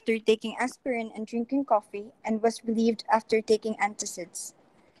worsened after taking aspirin and drinking coffee and was relieved after taking antacids.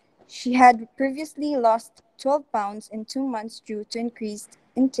 She had previously lost 12 pounds in 2 months due to increased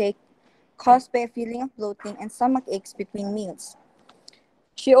intake caused by a feeling of bloating and stomach aches between meals.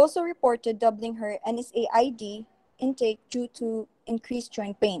 She also reported doubling her NSAID intake due to increased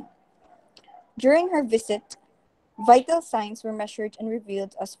joint pain. During her visit, vital signs were measured and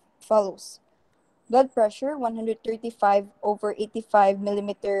revealed as follows: blood pressure 135 over 85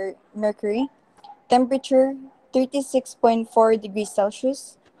 millimeter mercury, temperature 36.4 degrees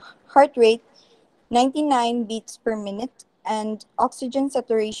Celsius, heart rate 99 beats per minute, and oxygen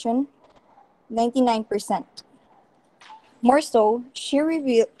saturation 99%. More so, she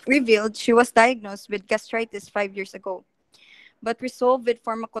revealed she was diagnosed with gastritis 5 years ago, but resolved with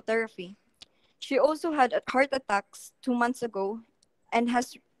pharmacotherapy. She also had heart attacks 2 months ago and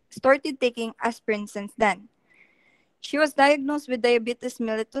has started taking aspirin since then. She was diagnosed with diabetes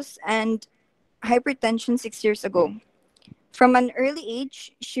mellitus and hypertension 6 years ago. From an early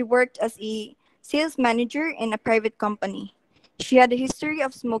age, she worked as a sales manager in a private company. She had a history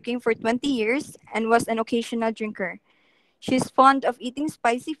of smoking for 20 years and was an occasional drinker. She is fond of eating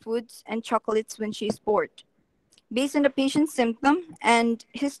spicy foods and chocolates when she is bored. Based on the patient's symptom and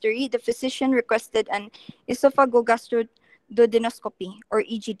history, the physician requested an esophagogastroduodenoscopy or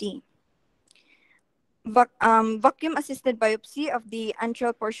EGD. Vacuum assisted biopsy of the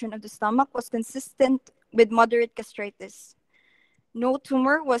antral portion of the stomach was consistent with moderate gastritis. No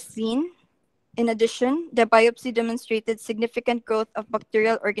tumor was seen. In addition, the biopsy demonstrated significant growth of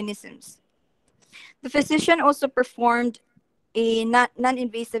bacterial organisms. The physician also performed a non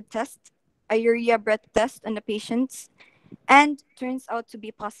invasive test, a urea breath test on the patients, and turns out to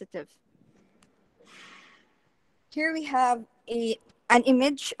be positive. Here we have an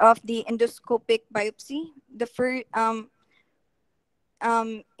image of the endoscopic biopsy. The first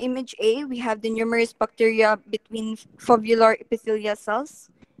image A, we have the numerous bacteria between foveolar epithelial cells.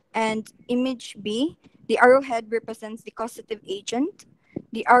 And image B, the arrowhead represents the causative agent.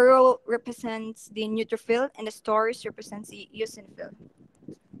 The arrow represents the neutrophil, and the stars represents the eosinophil.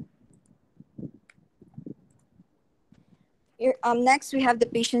 Next, we have the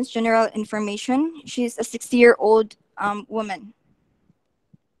patient's general information. She's a 60-year-old woman.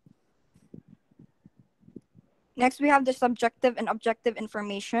 Next, we have the subjective and objective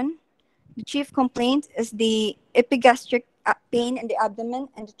information. The chief complaint is the epigastric pain in the abdomen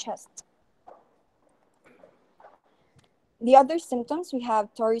and the chest. The other symptoms, we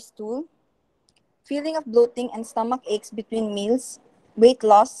have tarry stool, feeling of bloating and stomach aches between meals, weight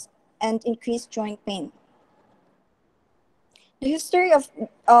loss, and increased joint pain. The history of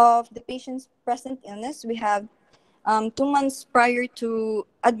the patient's present illness, we have 2 months prior to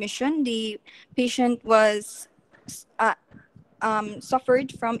admission, the patient was uh,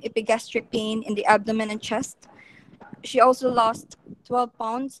 suffered from epigastric pain in the abdomen and chest. She also lost 12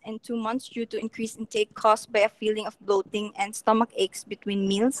 pounds in 2 months due to increased intake caused by a feeling of bloating and stomach aches between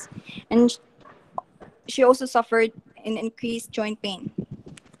meals. And she also suffered an increased joint pain.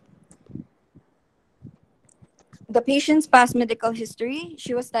 The patient's past medical history,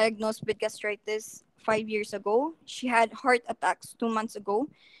 she was diagnosed with gastritis 5 years ago. She had heart attacks 2 months ago.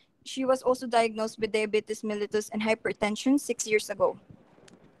 She was also diagnosed with diabetes mellitus and hypertension 6 years ago.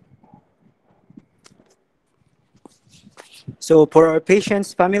 So for our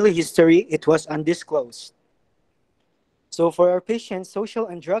patient's family history, it was undisclosed. So for our patient's social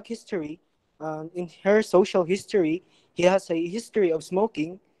and drug history, in her social history, he has a history of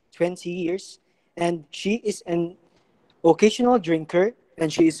smoking 20 years, and she is an occasional drinker,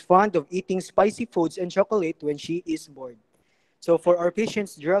 and she is fond of eating spicy foods and chocolate when she is bored. So for our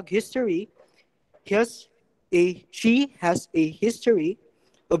patient's drug history, she has a history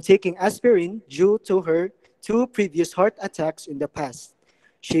of taking aspirin due to her 2 previous heart attacks in the past.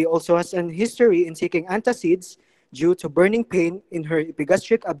 She also has an history in taking antacids due to burning pain in her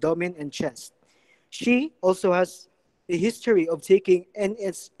epigastric abdomen and chest. She also has a history of taking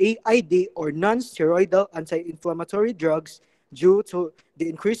NSAID or non-steroidal anti-inflammatory drugs due to the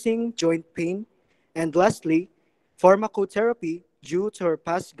increasing joint pain. And lastly, pharmacotherapy due to her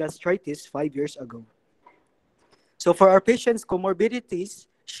past gastritis 5 years ago. So for our patient's comorbidities,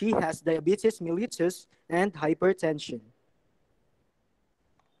 she has diabetes mellitus and hypertension.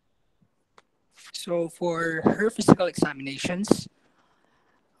 So for her physical examinations,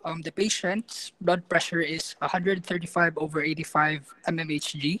 the patient's blood pressure is 135 over 85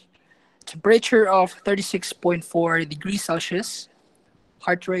 mmHg, temperature of 36.4 degrees Celsius,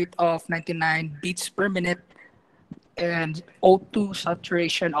 heart rate of 99 beats per minute, and O2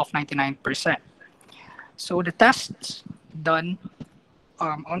 saturation of 99%. So the tests done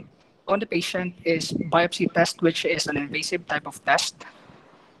on the patient is biopsy test, which is an invasive type of test,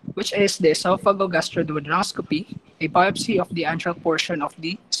 which is the esophagogastroduodenoscopy, a biopsy of the antral portion of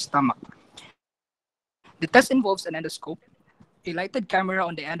the stomach. The test involves an endoscope, a lighted camera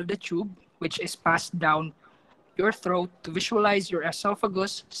on the end of the tube, which is passed down your throat to visualize your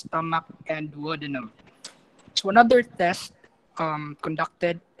esophagus, stomach, and duodenum. So another test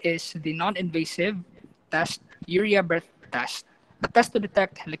conducted is the non-invasive test, urea breath test, a test to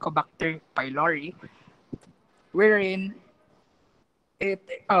detect Helicobacter pylori, wherein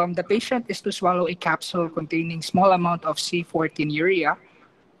the patient is to swallow a capsule containing small amount of C14 urea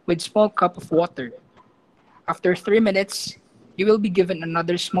with small cup of water. After 3 minutes, you will be given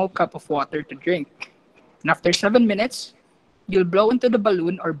another small cup of water to drink. And after 7 minutes, you'll blow into the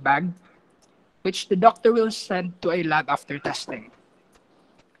balloon or bag, which the doctor will send to a lab after testing.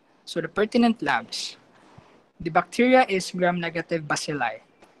 So the pertinent labs. The bacteria is gram-negative bacilli.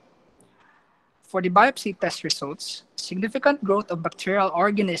 For the biopsy test results, significant growth of bacterial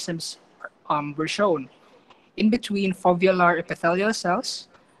organisms were shown in between foveolar epithelial cells,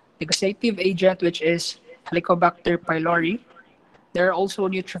 the causative agent, which is Helicobacter pylori. There are also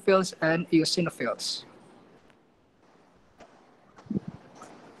neutrophils and eosinophils.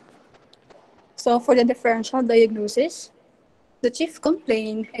 So for the differential diagnosis, the chief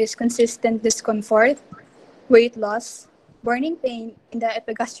complaint is consistent discomfort, weight loss, burning pain in the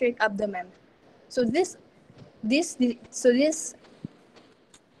epigastric abdomen. So this so this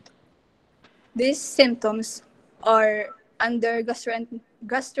these symptoms are under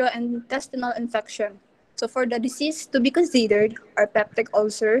gastrointestinal infection. So for the disease to be considered are peptic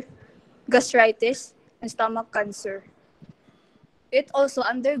ulcer, gastritis, and stomach cancer. It also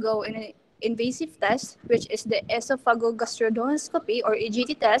undergo an invasive test, which is the esophagogastroduodenoscopy or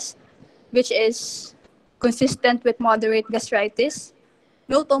EGD test, which is consistent with moderate gastritis.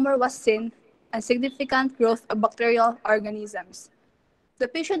 No tumor was seen, and significant growth of bacterial organisms. The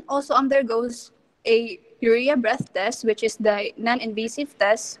patient also undergoes a urea breath test, which is the non-invasive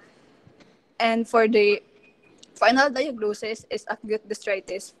test, and for the final diagnosis is acute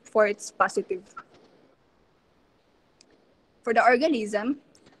gastritis for its positive. For the organism,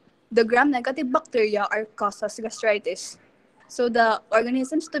 the gram-negative bacteria are causes gastritis. So the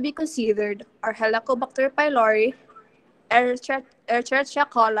organisms to be considered are Helicobacter pylori, Escherichia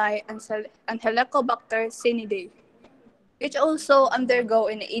coli, and Helicobacter cnidae. It also undergo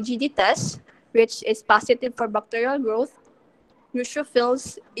an AGD test, which is positive for bacterial growth,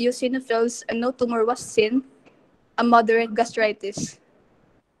 neutrophils, eosinophils, and no tumor was seen, a moderate gastritis.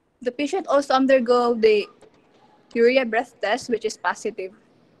 The patient also undergo the urea breath test, which is positive.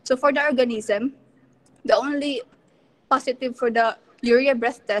 So for the organism, the only positive for the urea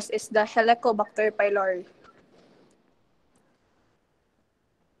breath test is the Helicobacter pylori.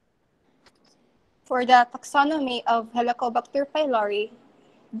 For the taxonomy of Helicobacter pylori,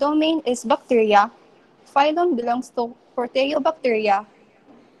 domain is bacteria, phylum belongs to Proteobacteria,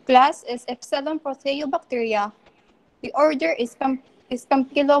 class is Epsilon Proteobacteria, the order is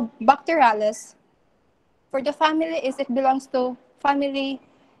Campylobacteriales. For the family is it belongs to family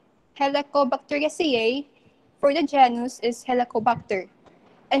Helicobacteriaceae. For the genus is Helicobacter.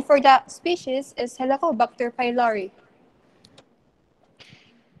 And for the species is Helicobacter pylori.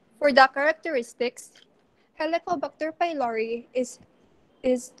 For the characteristics, Helicobacter pylori is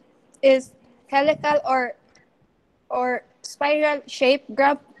is helical or spiral shaped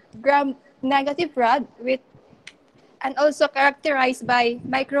gram negative rod with and also characterized by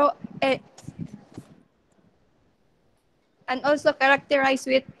and also characterized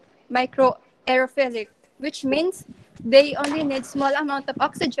with microaerophilic, which means they only need small amount of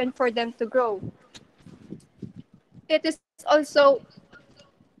oxygen for them to grow. It is also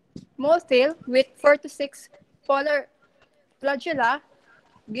motile with 4 to 6 polar flagella,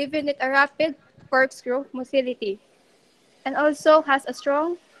 giving it a rapid corkscrew motility, and also has a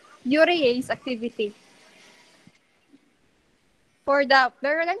strong urease activity. For the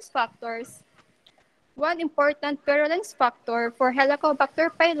virulence factors, one important virulence factor for Helicobacter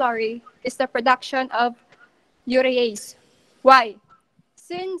pylori is the production of urease. Why?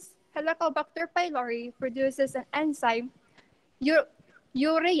 Since Helicobacter pylori produces an enzyme,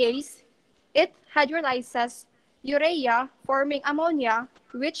 urease, it hydrolyzes urea, forming ammonia,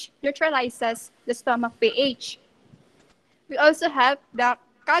 which neutralizes the stomach pH. We also have the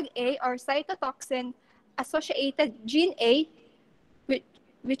CAG-A or cytotoxin associated gene A,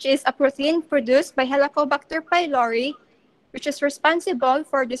 which is a protein produced by Helicobacter pylori, which is responsible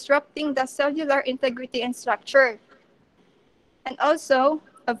for disrupting the cellular integrity and structure. And also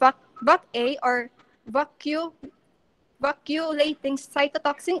a VAC-A or vacuolating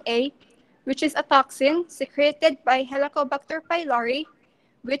cytotoxin A, which is a toxin secreted by Helicobacter pylori,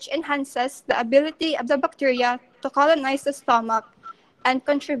 which enhances the ability of the bacteria to colonize the stomach and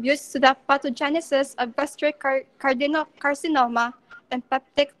contributes to the pathogenesis of gastric carcinoma and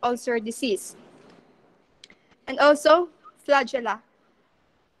peptic ulcer disease. And also, flagella.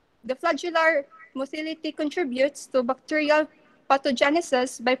 The flagellar motility contributes to bacterial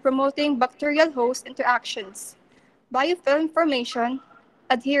pathogenesis by promoting bacterial host interactions, biofilm formation,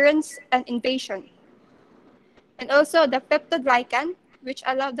 adherence, and invasion. And also the peptoglycan, which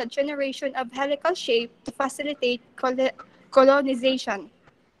allow the generation of helical shape to facilitate colonization.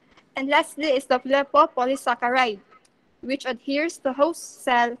 And lastly is the lipopolysaccharide, which adheres to host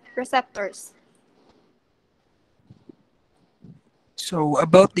cell receptors. So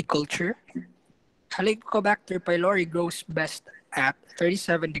about the culture, Helicobacter pylori grows best at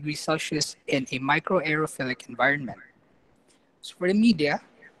 37 degrees Celsius in a microaerophilic environment. So for the media,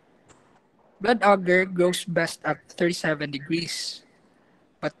 blood agar grows best at 37 degrees.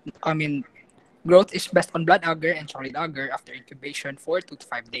 But I mean, growth is best on blood agar and chocolate agar after incubation for 2 to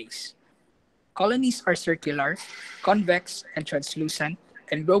 5 days. Colonies are circular, convex, and translucent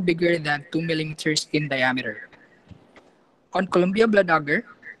and grow bigger than 2 millimeters in diameter. On Columbia blood agar,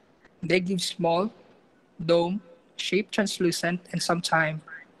 they give small, dome, shaped translucent, and sometimes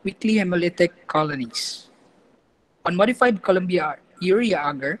weakly hemolytic colonies. On modified Columbia urea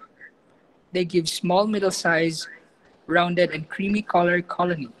agar, they give small, middle-sized, rounded, and creamy color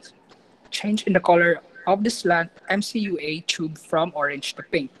colonies. Change in the color of the slant MCUA tube from orange to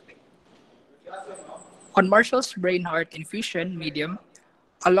pink. On Marshall's brain heart infusion medium,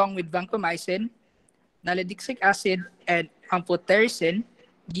 along with vancomycin, nalidixic acid, and amphotericin,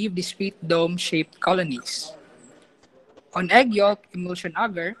 give the sweet dome-shaped colonies. On egg yolk emulsion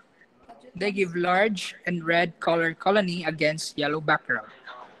agar, they give large and red color colony against yellow background.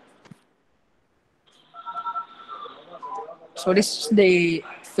 So this is the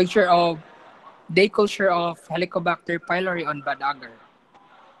picture of day culture of Helicobacter pylori on bad agar.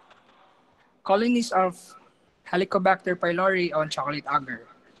 Colonies of Helicobacter pylori on chocolate agar.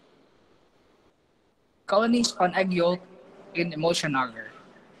 Colonies on egg yolk in emulsion agar.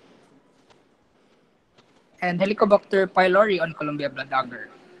 And Helicobacter pylori on Columbia blood agar.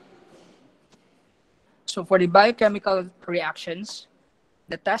 So for the biochemical reactions,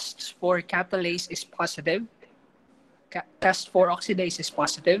 the test for catalase is positive, test for oxidase is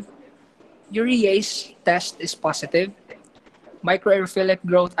positive, urease test is positive, microaerophilic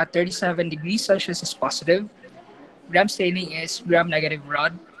growth at 37 degrees Celsius is positive, gram staining is gram-negative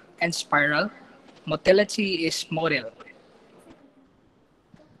rod and spiral, motility is motile.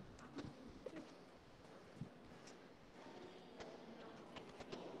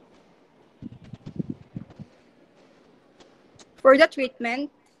 For the treatment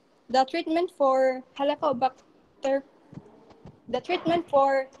for Helicobacter, the treatment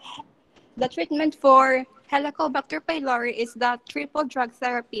for the treatment for Helicobacter pylori is the triple drug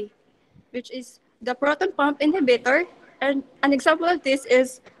therapy, which is the proton pump inhibitor, and an example of this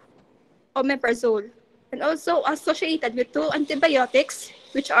is omeprazole, and also associated with two antibiotics,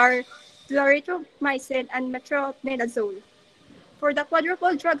 which are clarithromycin and metronidazole. For the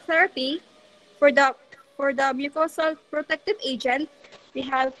quadruple drug therapy, for the for the mucosal protective agent, we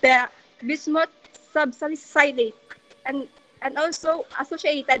have the bismuth subsalicylate, and and also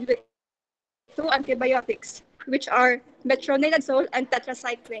associated with two antibiotics, which are metronidazole and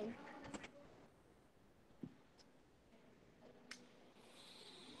tetracycline.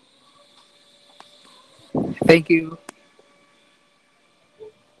 Thank you.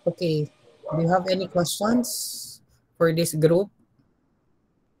 Okay. Do you have any questions for this group?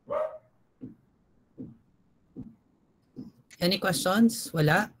 Any questions?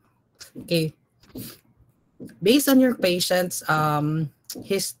 Wala? Okay. Based on your patient's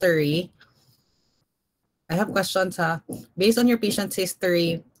history, I have questions ha. Based on your patient's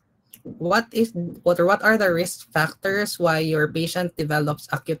history, what are the risk factors why your patient develops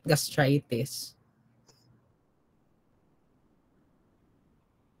acute gastritis?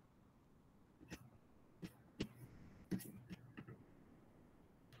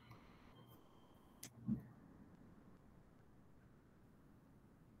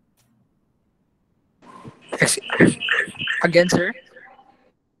 Ex- Again, sir.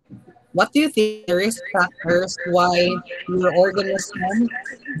 What do you think are the risk factors why your organism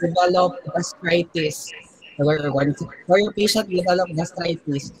develop gastritis? Or your patient develop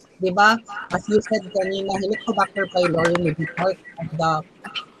gastritis. Diba? As you said kanina, Helicobacter pylori may be part of the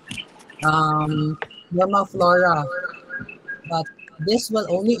normal flora, but this will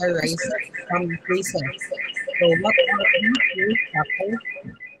only arise in some cases. So what are these risk factors?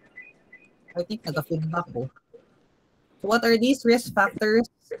 I think nag-feedback ko. So what are these risk factors,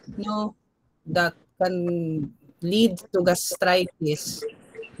 that can lead to gastritis?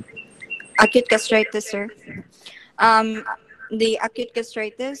 Acute gastritis, sir. Um, the acute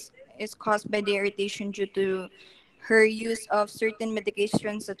gastritis is caused by the irritation due to her use of certain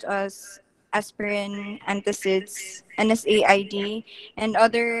medications such as aspirin, antacids, NSAID, and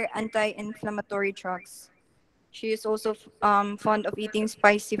other anti-inflammatory drugs. She is also fond of eating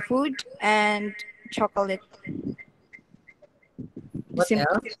spicy food and chocolate. The What else?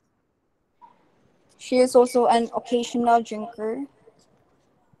 symptoms. She is also an occasional drinker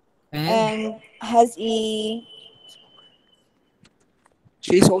And and has a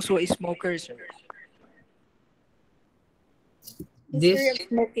She is also a smoker, sir. history this of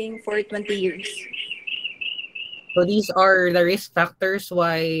smoking for 20 years. so these are the risk factors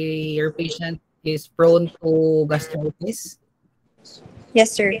why your patient is prone to gastritis.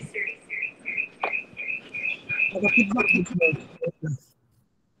 Yes, sir. Nag-feedback din mo.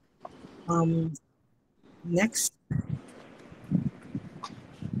 Um, next,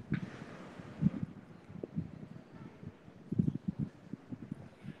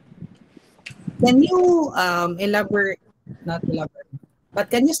 can you elaborate, not elaborate,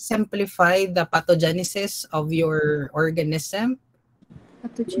 but can you simplify the pathogenesis of your organism?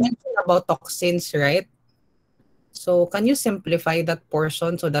 You mentioned about toxins, right? So can you simplify that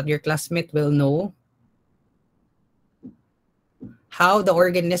portion so that your classmate will know how the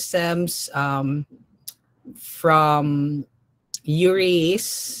organisms from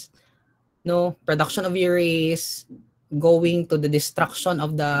urease, no production of urease, going to the destruction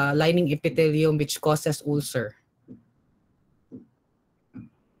of the lining epithelium which causes ulcer.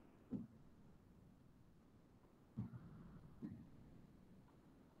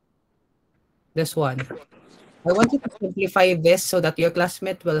 This one. I want you to simplify this so that your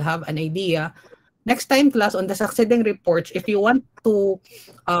classmate will have an idea. Next time, class, on the succeeding reports, if you want to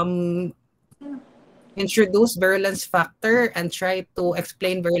um, introduce virulence factor and try to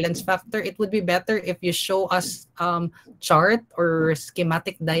explain virulence factor, it would be better if you show us chart or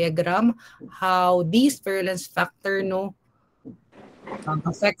schematic diagram how these virulence factor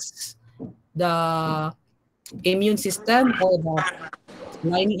affects the immune system or the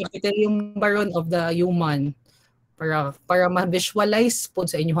lining epithelium baron of the human para ma-visualize po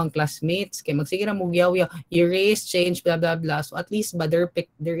sa inyong classmates kay magsige ra mo yaw erase change blah blah blah, so at least ba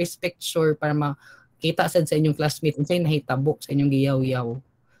there is picture para makita sad sa inyong classmate unsay nahitabo sa inyong giyaw-yaw.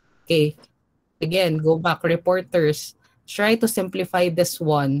 Okay, again, go back reporters, try to simplify this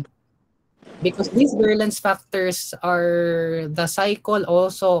one because these virulence factors are the cycle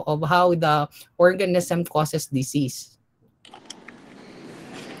also of how the organism causes disease.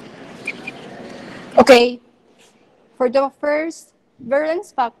 Okay, for the first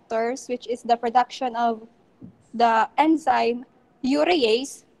virulence factors, which is the production of the enzyme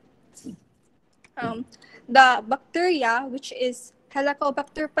urease, the bacteria, which is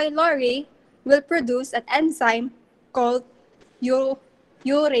Helicobacter pylori, will produce an enzyme called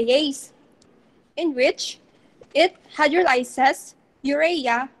urease, in which it hydrolyzes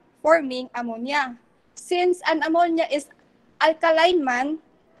urea, forming ammonia. Since an ammonia is alkaline man,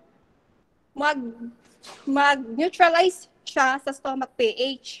 mag-neutralize siya sa stomach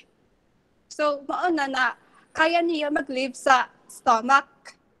pH. So, mauna na kaya niya mag-live sa stomach,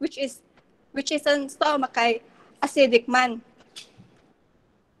 which is ang stomach kay acidic man.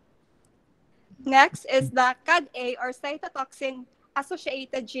 Next is the CAD-A or cytotoxin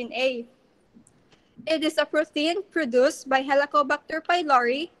associated gene A. It is a protein produced by Helicobacter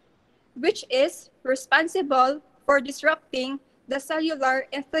pylori, which is responsible for disrupting the cellular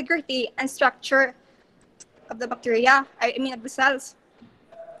integrity and structure of the bacteria, of the cells.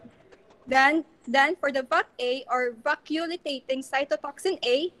 Then for the VAC-A or vacuolitating cytotoxin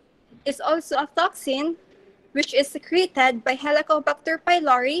A is also a toxin which is secreted by Helicobacter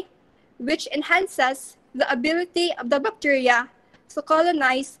pylori, which enhances the ability of the bacteria to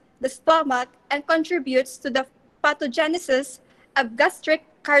colonize the stomach and contributes to the pathogenesis of gastric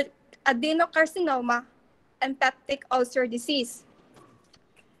adenocarcinoma and peptic ulcer disease.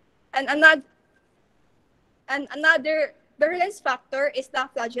 And another virulence factor is the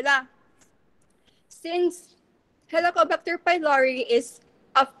flagella. Since Helicobacter pylori is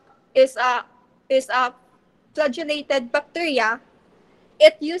a flagellated bacteria,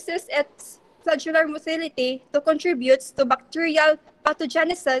 it uses its flagellar motility to contribute to bacterial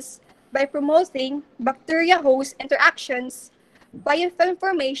pathogenesis by promoting bacteria-host interactions, biofilm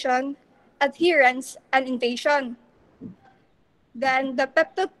formation, adherence, and invasion. Then the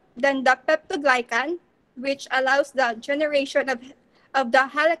peptoglycan which allows the generation of the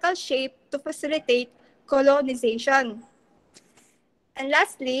helical shape to facilitate colonization. And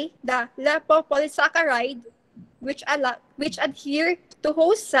lastly, the lipopolysaccharide, which adhere to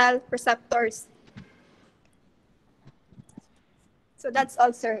host cell receptors. So that's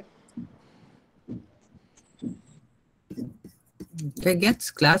all, sir. Okay,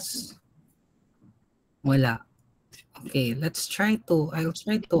 gets class? Wala. Okay, I'll try to,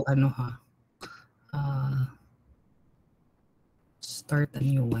 uh, start a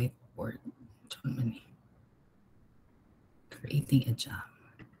new whiteboard. Germany. Creating a jam.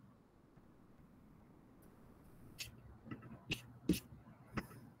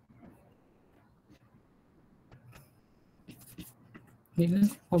 Hindi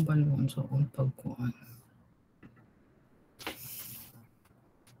ko balon sa akong pagkuhan.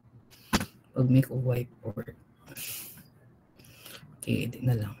 Pag-make a whiteboard. Okay, di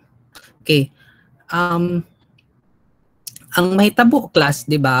na lang. Okay. Ang mahitabo class,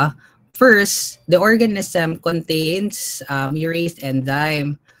 di ba? First, the organism contains urease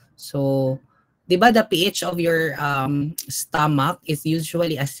enzyme. So, di ba the pH of your stomach is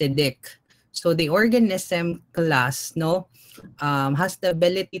usually acidic. So, the organism class, no, has the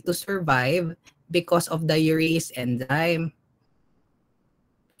ability to survive because of the urease enzyme.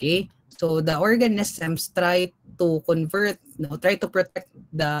 Okay? So, the organisms try to convert, no, try to protect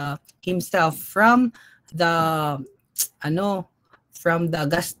himself from the from the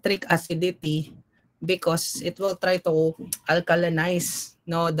gastric acidity because it will try to alkalinize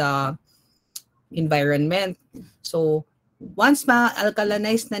the environment. So once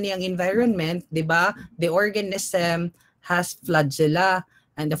ma-alkalinize na niyang environment, 'di ba? The organism has flagella,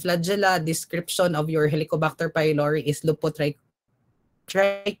 and the flagella description of your Helicobacter pylori is lupotrichate.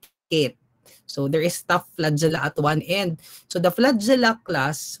 So there is tough flagella at one end. So the flagella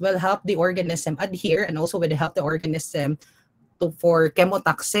class will help the organism adhere and also will help the organism for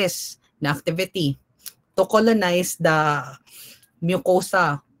chemotaxis na activity to colonize the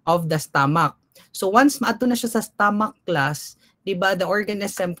mucosa of the stomach. So once maato na siya sa stomach class, 'di ba, the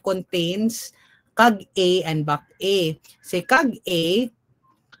organism contains CAG-A and BAC-A. Si CAG-A,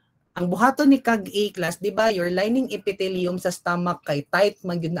 ang buhaton ni CAG-A class, 'di ba, your lining epithelium sa stomach kay tight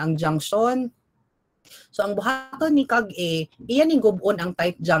man gyud na ang junction. So ang buhaton ni CAG-A, iyan ning gubon ang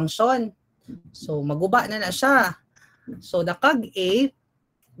tight junction. So maguba na siya. So the CAG-A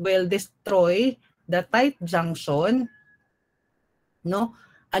will destroy the tight junction, no?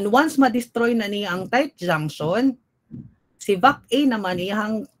 And once ma-destroy na niya ang tight junction, si VAC-A naman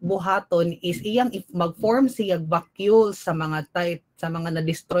iyang buhaton is iyang mag-form siya vacuole sa mga tight, sa mga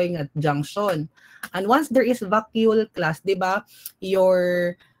na-destroy nga junction. And once there is vacuole class, 'di ba?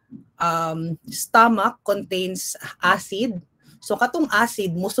 Your stomach contains acid. So katong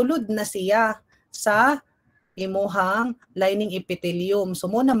acid musulod na siya sa imuhang lining epithelium.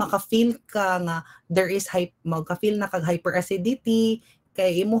 So mo na maka-feel ka nga there is maka-feel na kag hyperacidity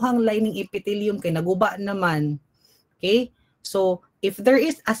kay imuhang lining epithelium kay naguba naman. Okay? So if there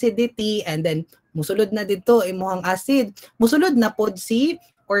is acidity and then musulod na dito imuhang acid, musulod na pod si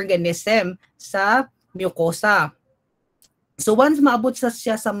organism sa mucosa. So once maabot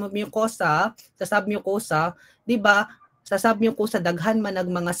siya sa mucosa, sa submucosa, 'di ba? Sa submucosa daghan man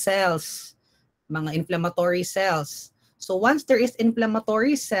mga cells, mga inflammatory cells. So once there is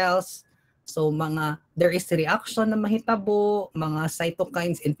inflammatory cells, so there is reaction na mahitabo, mga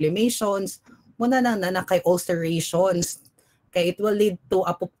cytokines, inflammations, muna na kay ulcerations. Kay it will lead to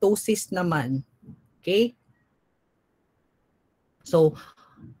apoptosis naman. Okay? So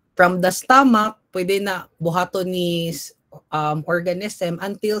from the stomach, pwede na buhaton ni organism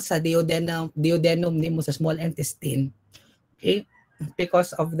until sa duodenum nimo sa small intestine. Okay?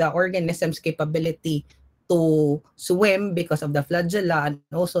 Because of the organism's capability to swim because of the flagella and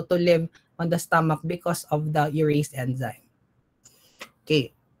also to live on the stomach because of the urease enzyme.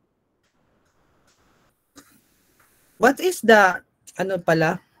 Okay. What is the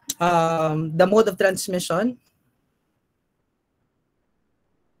the mode of transmission?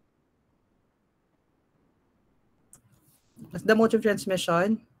 What's the mode of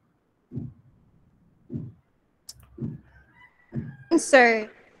transmission? Sir,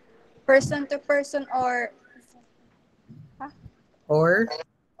 person to person or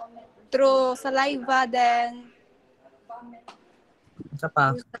through saliva, then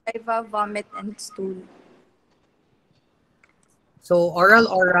Through saliva, vomit, and stool. So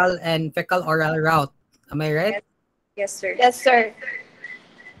oral and fecal oral route. Am I right? Yes, sir. yes, sir.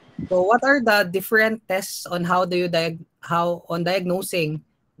 So what are the different tests on how diagnosing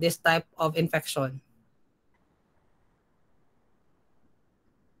this type of infection?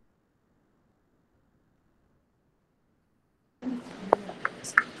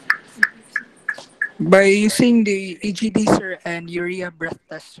 By using the EGD, sir, and urea breath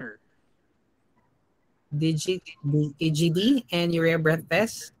test, sir. The EGD and urea breath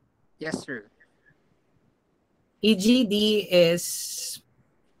test. Yes, sir. EGD is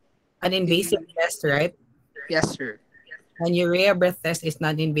an invasive The test, right? Yes, sir. And urea breath test is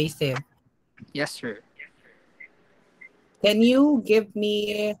non-invasive. Yes, sir. Can you give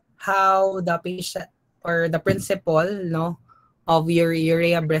me how the patient or the principle, no, of your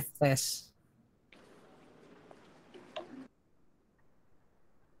urea breath test?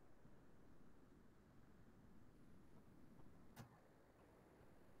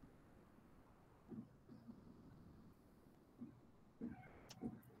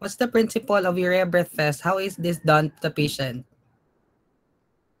 What's the principle of urea breath test? How is this done to the patient?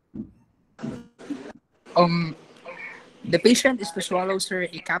 Um, the patient is to swallow, sir,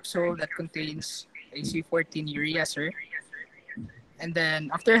 a capsule that contains AC-14 urea, sir. And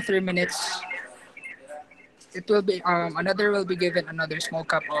then after 3 minutes, it will be another will be given another small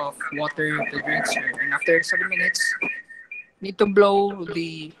cup of water to drink, sir. And after 7 minutes, need to blow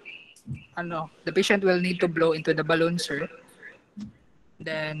the patient will need to blow into the balloon, sir.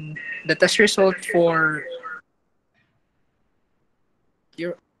 Then the test result for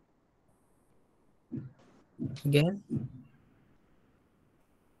your Again?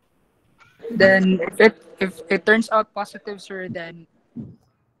 then if it turns out positive, sir, then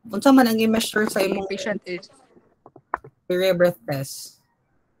Unsa man ang i-measure sa the imong patient is urea breath test?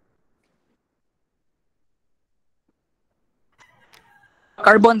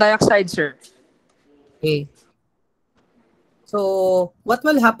 carbon dioxide, sir. Okay. So, what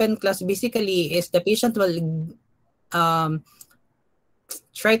will happen, class, basically is the patient will um,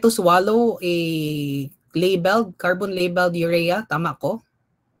 try to swallow a carbon labeled urea. Tama ko?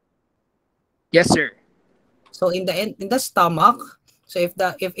 Yes, sir. So, in the stomach, so if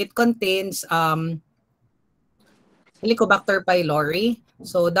it contains Helicobacter pylori,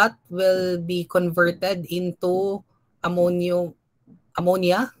 so that will be converted into ammonia,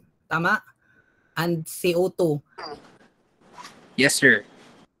 tama? And CO2. Yes, sir.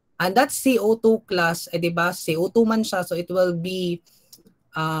 And that CO2 class, di ba, CO2 man siya, so it will be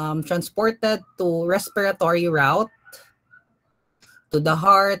transported to respiratory route, to the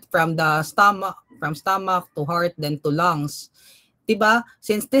heart, from stomach to heart, then to lungs. Diba?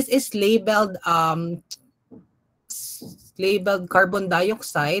 Since this is labeled carbon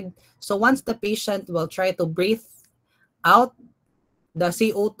dioxide, so once the patient will try to breathe out the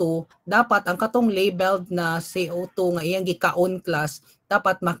CO2, dapat ang katong labeled na CO2 nga iyang gikaon class,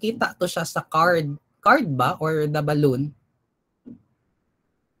 dapat makita to siya sa card. Card ba or the balloon?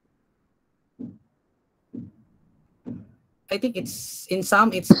 I think it's in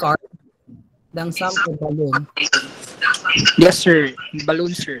some it's card, than some or balloon. Yes, sir.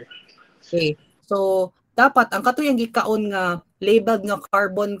 Balloon, sir. Okay. So dapat ang katuyang gikaon nga labeled nga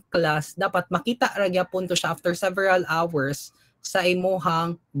carbon class, dapat makita ra gyapon to siya after several hours sa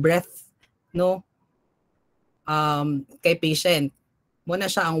imuhang breath, no, kay patient. Muna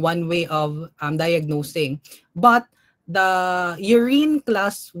siya ang one way of diagnosing. But the urine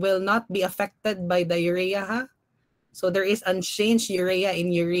class will not be affected by the urea, ha? So there is unchanged urea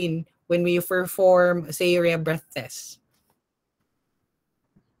in urine when we perform, say, urea breath test.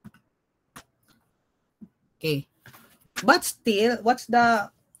 Okay. But still, what's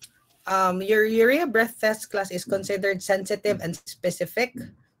the your urea breath test class is considered sensitive and specific,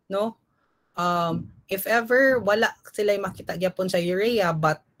 no? If ever wala sila makita gyapon sa urea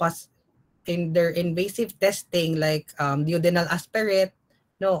but in their invasive testing like duodenal aspirate,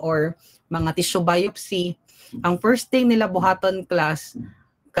 no, or mga tissue biopsy, ang first thing nila buhaton class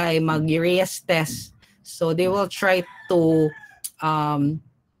kay mag-urea test. So they will try to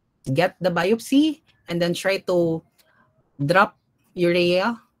get the biopsy and then try to drop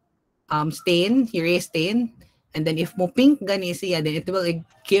urea urea stain, and then if mo pink gani siya, then it will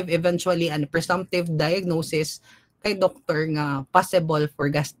give eventually an presumptive diagnosis kay doctor nga possible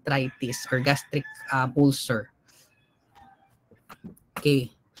for gastritis or gastric ulcer.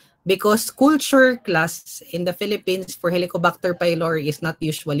 Okay. Because culture class in the Philippines for Helicobacter pylori is not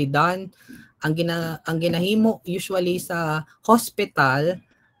usually done. Ang ginahimo usually sa hospital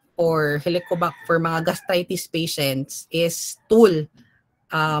for mga gastritis patients is stool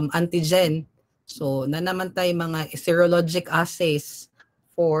antigen. So, na naman tayo mga serologic assays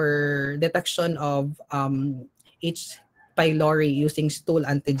for detection of H. pylori using stool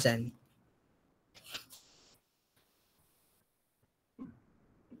antigen.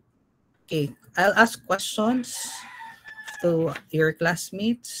 Okay, I'll ask questions to your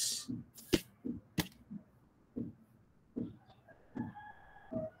classmates.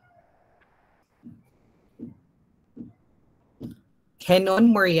 Henon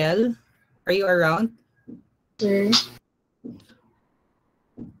Moriel, are you around? Sir.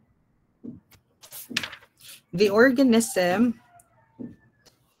 The organism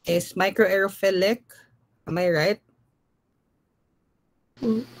is microaerophilic. Am I right?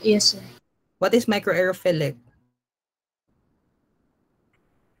 Yes, sir. What is microaerophilic?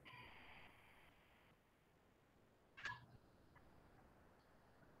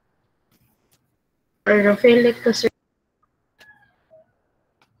 Aerophilic to sir.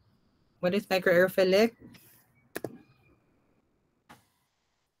 What is microaerophilic?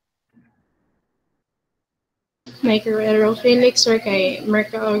 Microaerophilics are kay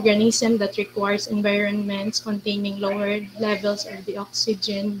microorganism that requires environments containing lower levels of the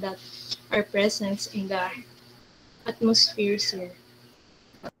oxygen that are present in the atmosphere, sir.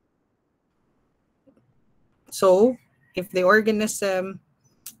 So, if the organism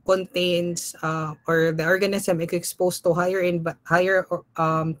contains or the organism is exposed to higher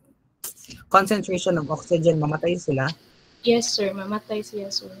concentration of oxygen, mamatay sila. Yes, sir. Mamatay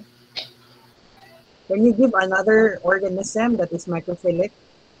siya, sir. Can you give another organism that is microphilic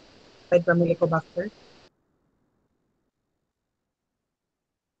aside from Helicobacter?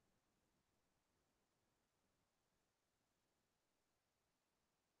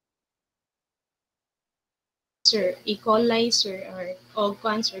 Sir, E. coli, sir, or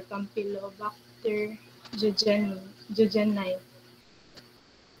Ogcons, or Campylobacter jejuni.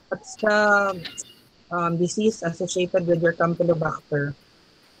 What's the disease associated with your Campylobacter?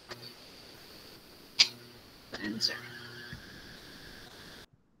 Answer.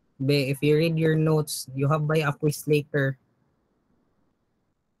 Be, if you read your notes, you have by a quiz later.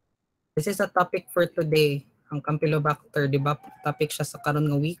 This is a topic for today. Ang Campylobacter, di ba? Topic siya sa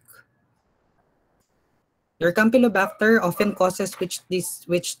karon nga week. Your Campylobacter often causes which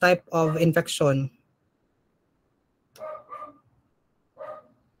type of infection?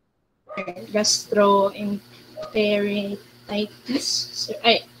 Gastroenteritis, sir.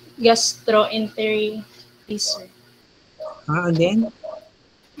 Ay, gastroenteritis, sir. Again?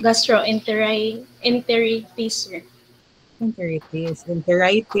 Gastroenteritis, sir. Enteritis.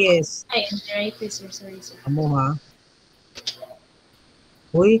 Enteritis. Ay, enteritis, sir. Sorry, sir. Amo ha?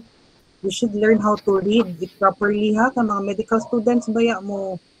 Uy, you should learn how to read it properly ha. Ka mga medical students baya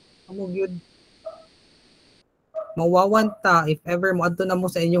mo. Amo gyud. Mawawan ta if ever mo adto na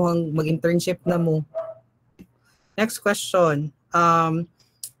mo sa inyong mag-internship na mo. Next question.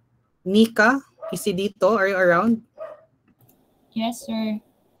 Nika, is he dito? Are you around? Yes, sir.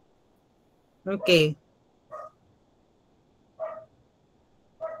 Okay.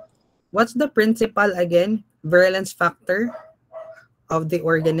 What's the principal again virulence factor of the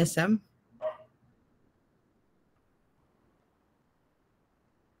organism?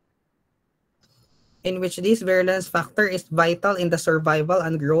 In which this virulence factor is vital in the survival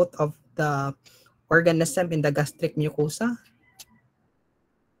and growth of the organism in the gastric mucosa?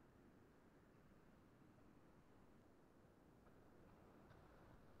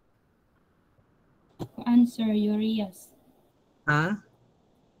 Answer, ureas. Huh?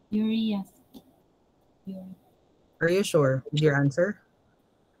 Ureas. Are you sure with your answer?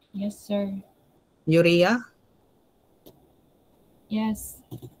 Yes, sir. Urea? Yes.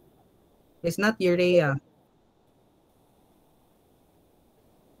 It's not urea.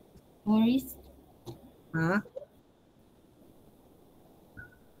 Boris? Huh?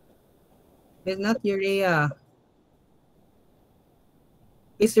 It's not urea.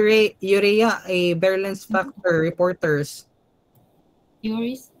 Is urea a virulence factor, reporters?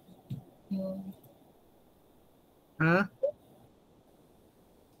 Uris? Huh?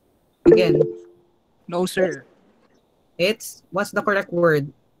 Again, No, sir. what's the correct word?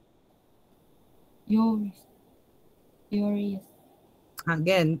 Uris. Ureas.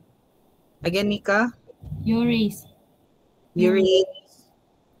 Again, Nika? Ureas. Urea.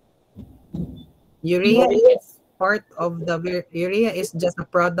 Urea is part of the urea is just a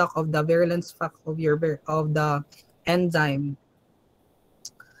product of the virulence factor of the enzyme.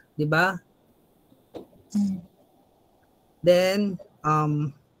 Diba? Then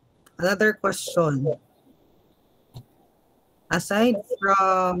another question. Aside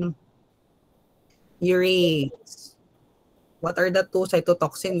from urease, what are the two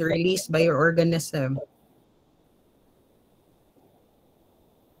cytotoxins released by your organism?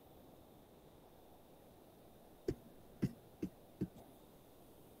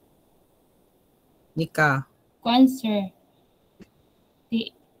 Nika. Cancer.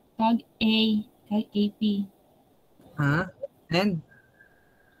 Tag A. Tag AP. Huh? And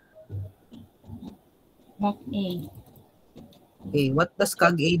Back A. okay, what does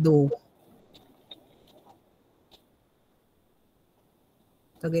CAG-A do?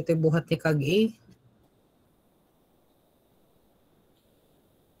 Tagay buhat ni Kag A.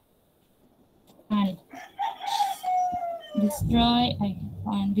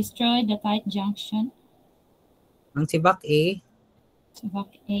 And destroy the tight junction Ang sibak A. to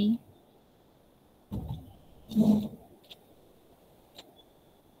back A.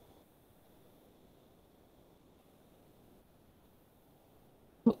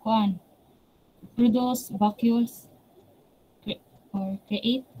 One, produce vacuoles or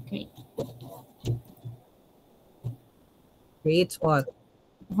create. Creates what?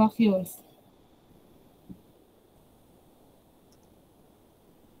 Vacuoles.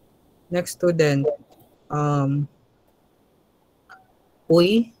 Next student.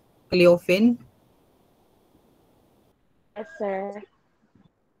 Uy, Cleophene. Yes, sir.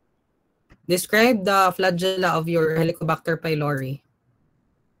 Describe the flagella of your Helicobacter pylori.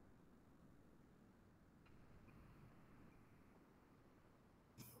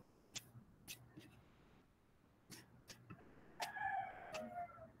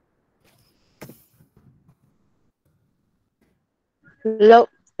 Look,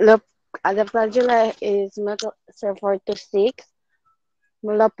 the flagella is metal, sir, 4 to 6.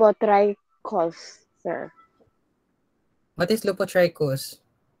 Mula po trichos, sir. What is Lupotrichos?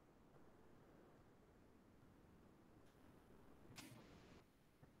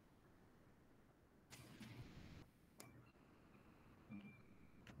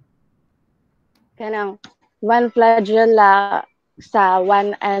 Kanang one flagella sa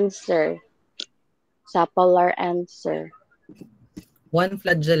one end, sir. Sa polar end, sir. One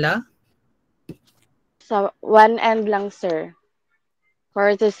flagella? Sa one end lang, sir.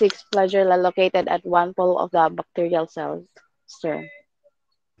 4 to 6 flagella located at one pole of the bacterial cells, sir.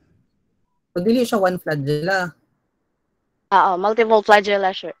 So, dili siya one flagella. Multiple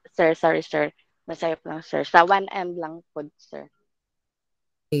flagella, sir. Sorry, sir. Masayap lang, sir. Sa one end lang po, sir.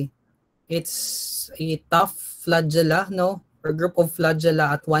 Okay. It's a tough flagella, no? Or group of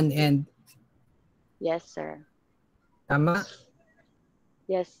flagella at one end. Yes, sir. Tama?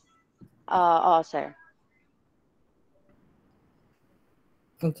 Yes. Sir.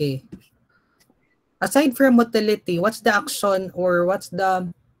 Okay. Aside from motility, what's the action or what's the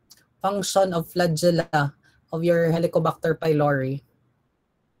function of flagella of your Helicobacter pylori?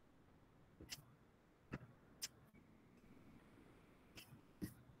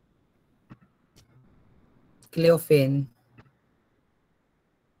 Cleophene.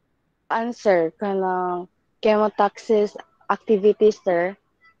 Answer, kanang chemotaxis activities, sir.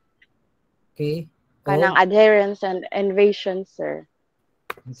 Okay. Kanang adherence and invasion, sir.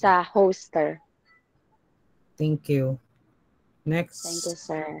 Sa host, sir. Thank you. Next. Thank you,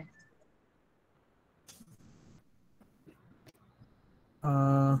 sir.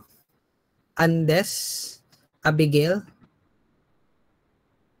 Andes. Abigail.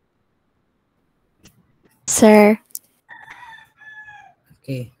 Sir,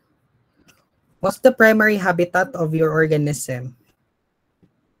 Okay. What's the primary habitat of your organism?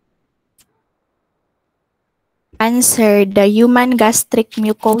 answer the human gastric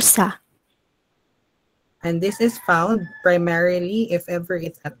mucosa. And this is found primarily, if ever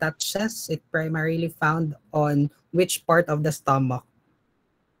it attaches, it primarily found on which part of the stomach?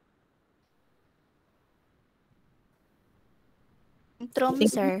 Antrum,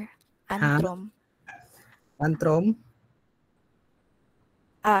 sir. Antrum. Antrum?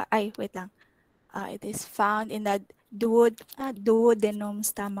 Wait lang. It is found in the duodenum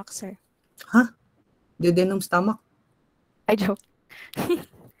stomach, sir. Huh? Duodenum stomach? I joke.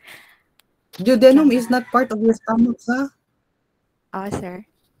 Duodenum is not part of your stomach, huh? Sir.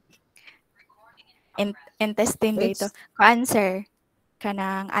 Intestine It's- dito. Answer.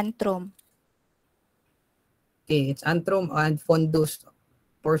 Kanang antrum. Okay, it's antrum and fundus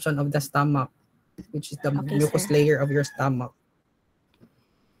portion of the stomach, which is the Okay, mucous sir. layer of your stomach.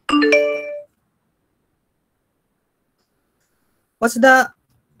 What's the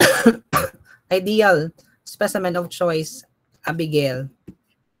ideal specimen of choice, Abigail?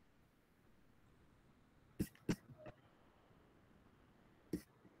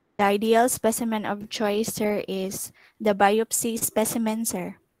 The ideal specimen of choice, sir, is the biopsy specimen,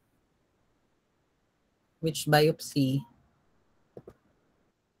 sir. Which biopsy?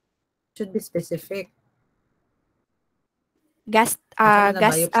 Should be specific.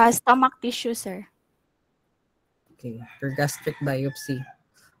 Stomach tissue, sir. Okay, your gastric biopsy.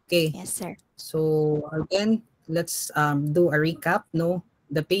 Okay. Yes, sir. So again, let's do a recap. No,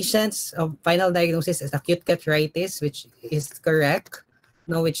 the patient's final diagnosis is acute gastritis, which is correct.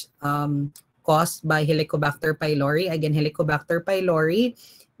 No, which caused by Helicobacter pylori. Again, Helicobacter pylori.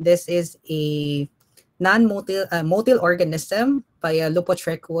 This is a motile organism via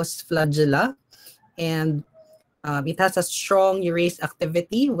Lupotrichus flagella, and it has a strong urease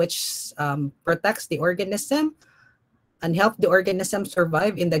activity, which protects the organism and help the organism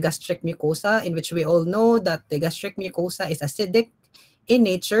survive in the gastric mucosa, in which we all know that the gastric mucosa is acidic in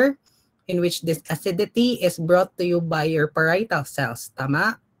nature, in which this acidity is brought to you by your parietal cells.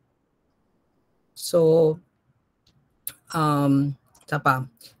 Tama? So, isa pa.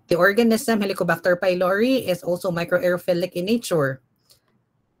 The organism Helicobacter pylori is also microaerophilic in nature.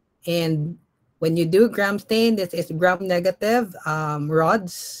 And when you do gram stain, this is gram-negative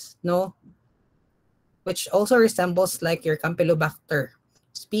rods, no? Which also resembles like your Campylobacter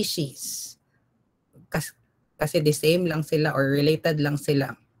species. Kasi the same lang sila or related lang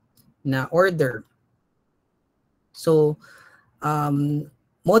sila na order. So,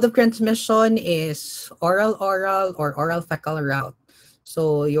 mode of transmission is oral-oral or oral-fecal route.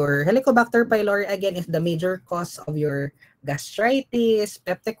 So, your Helicobacter pylori, again, is the major cause of your gastritis,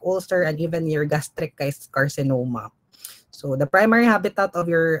 peptic ulcer, and even your gastric carcinoma. So, the primary habitat of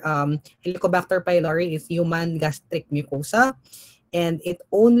your Helicobacter pylori is human gastric mucosa, and it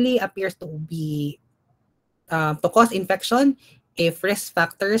only appears to be to cause infection if risk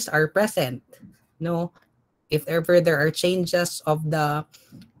factors are present. No, if ever there are changes of the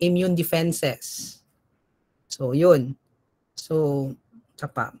immune defenses. So, yun. So,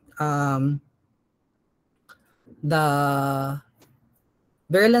 pa. The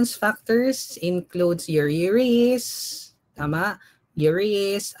virulence factors includes your urease, tama?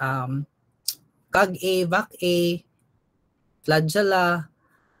 Urease, CAG-A, VAC-A, flagella,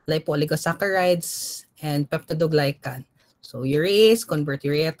 lipooligosaccharides, and peptidoglycan. So urease convert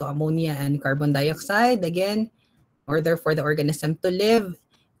urea to ammonia and carbon dioxide. Again, in order for the organism to live.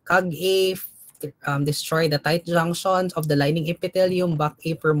 CAG-A destroy the tight junctions of the lining epithelium.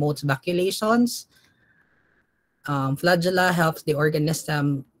 VAC-A promotes vacuolations. Flagella helps the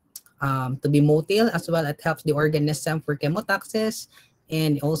organism to be motile, as well it helps the organism for chemotaxis,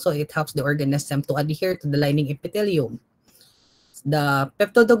 and also it helps the organism to adhere to the lining epithelium. The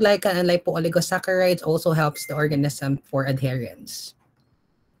peptidoglycan and lipooligosaccharides also helps the organism for adherence.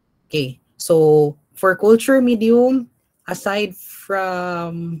 Okay, so for culture medium, aside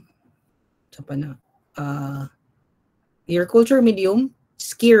from your culture medium,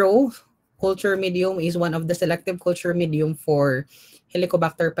 Skiro culture medium is one of the selective culture medium for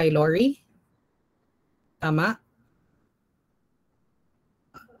Helicobacter pylori. Tama?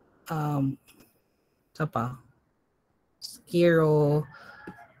 Isa pa. Skiro,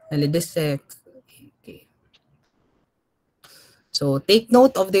 Nalidisec. Okay. So take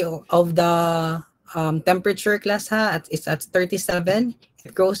note of the temperature class ha. It's at 37.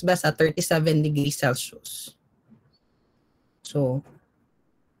 It grows best at 37 degrees Celsius. So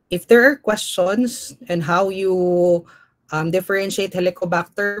if there are questions on how you differentiate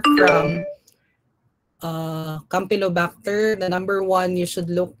Helicobacter from Campylobacter, the number one you should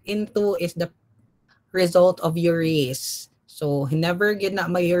look into is the result of urease. So, never gid na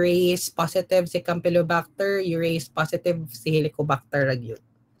may urease positive si Campylobacter, urease positive si Helicobacter ragyod.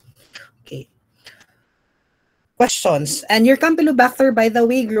 Okay. Questions. And your Campylobacter, by the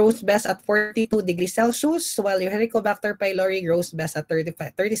way, grows best at 42 degrees Celsius, while your Helicobacter pylori grows best at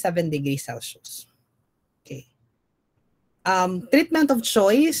 37 degrees Celsius. Okay. Treatment of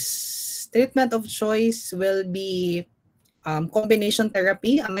choice. Treatment of choice will be combination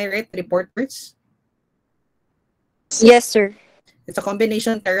therapy. Am I right, reporters? Yes, sir. It's a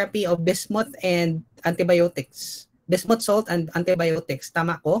combination therapy of bismuth and antibiotics. Bismuth salt and antibiotics.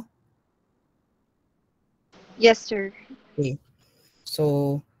 Tama ko? Yes, sir. Okay.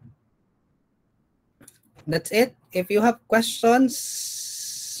 So, that's it. If you have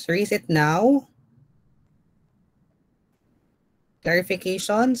questions, raise it now.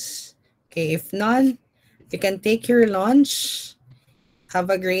 Clarifications? Okay, if none, you can take your lunch. Have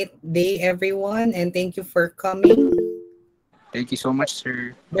a great day, everyone, and thank you for coming. Thank you so much,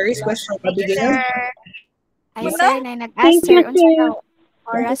 sir. There is question, Thank you, Abigail. sir. Ay, sir, na nag-ask, Thank sir. you, Unsa sir. daw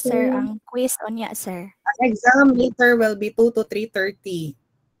oras, sir, ang quiz unya, sir. Exam later will be 2 to 3:30.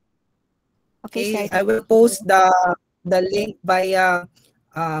 Okay, sir. Okay, I will post the link via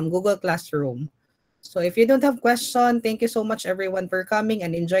Google Classroom. So if you don't have question, thank you so much everyone for coming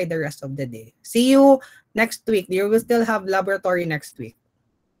and enjoy the rest of the day. See you next week. You will still have laboratory next week.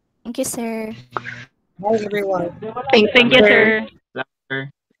 Thank you, sir. Bye everyone. Thank you, sir. Sir.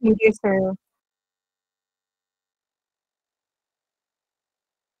 Thank you, sir.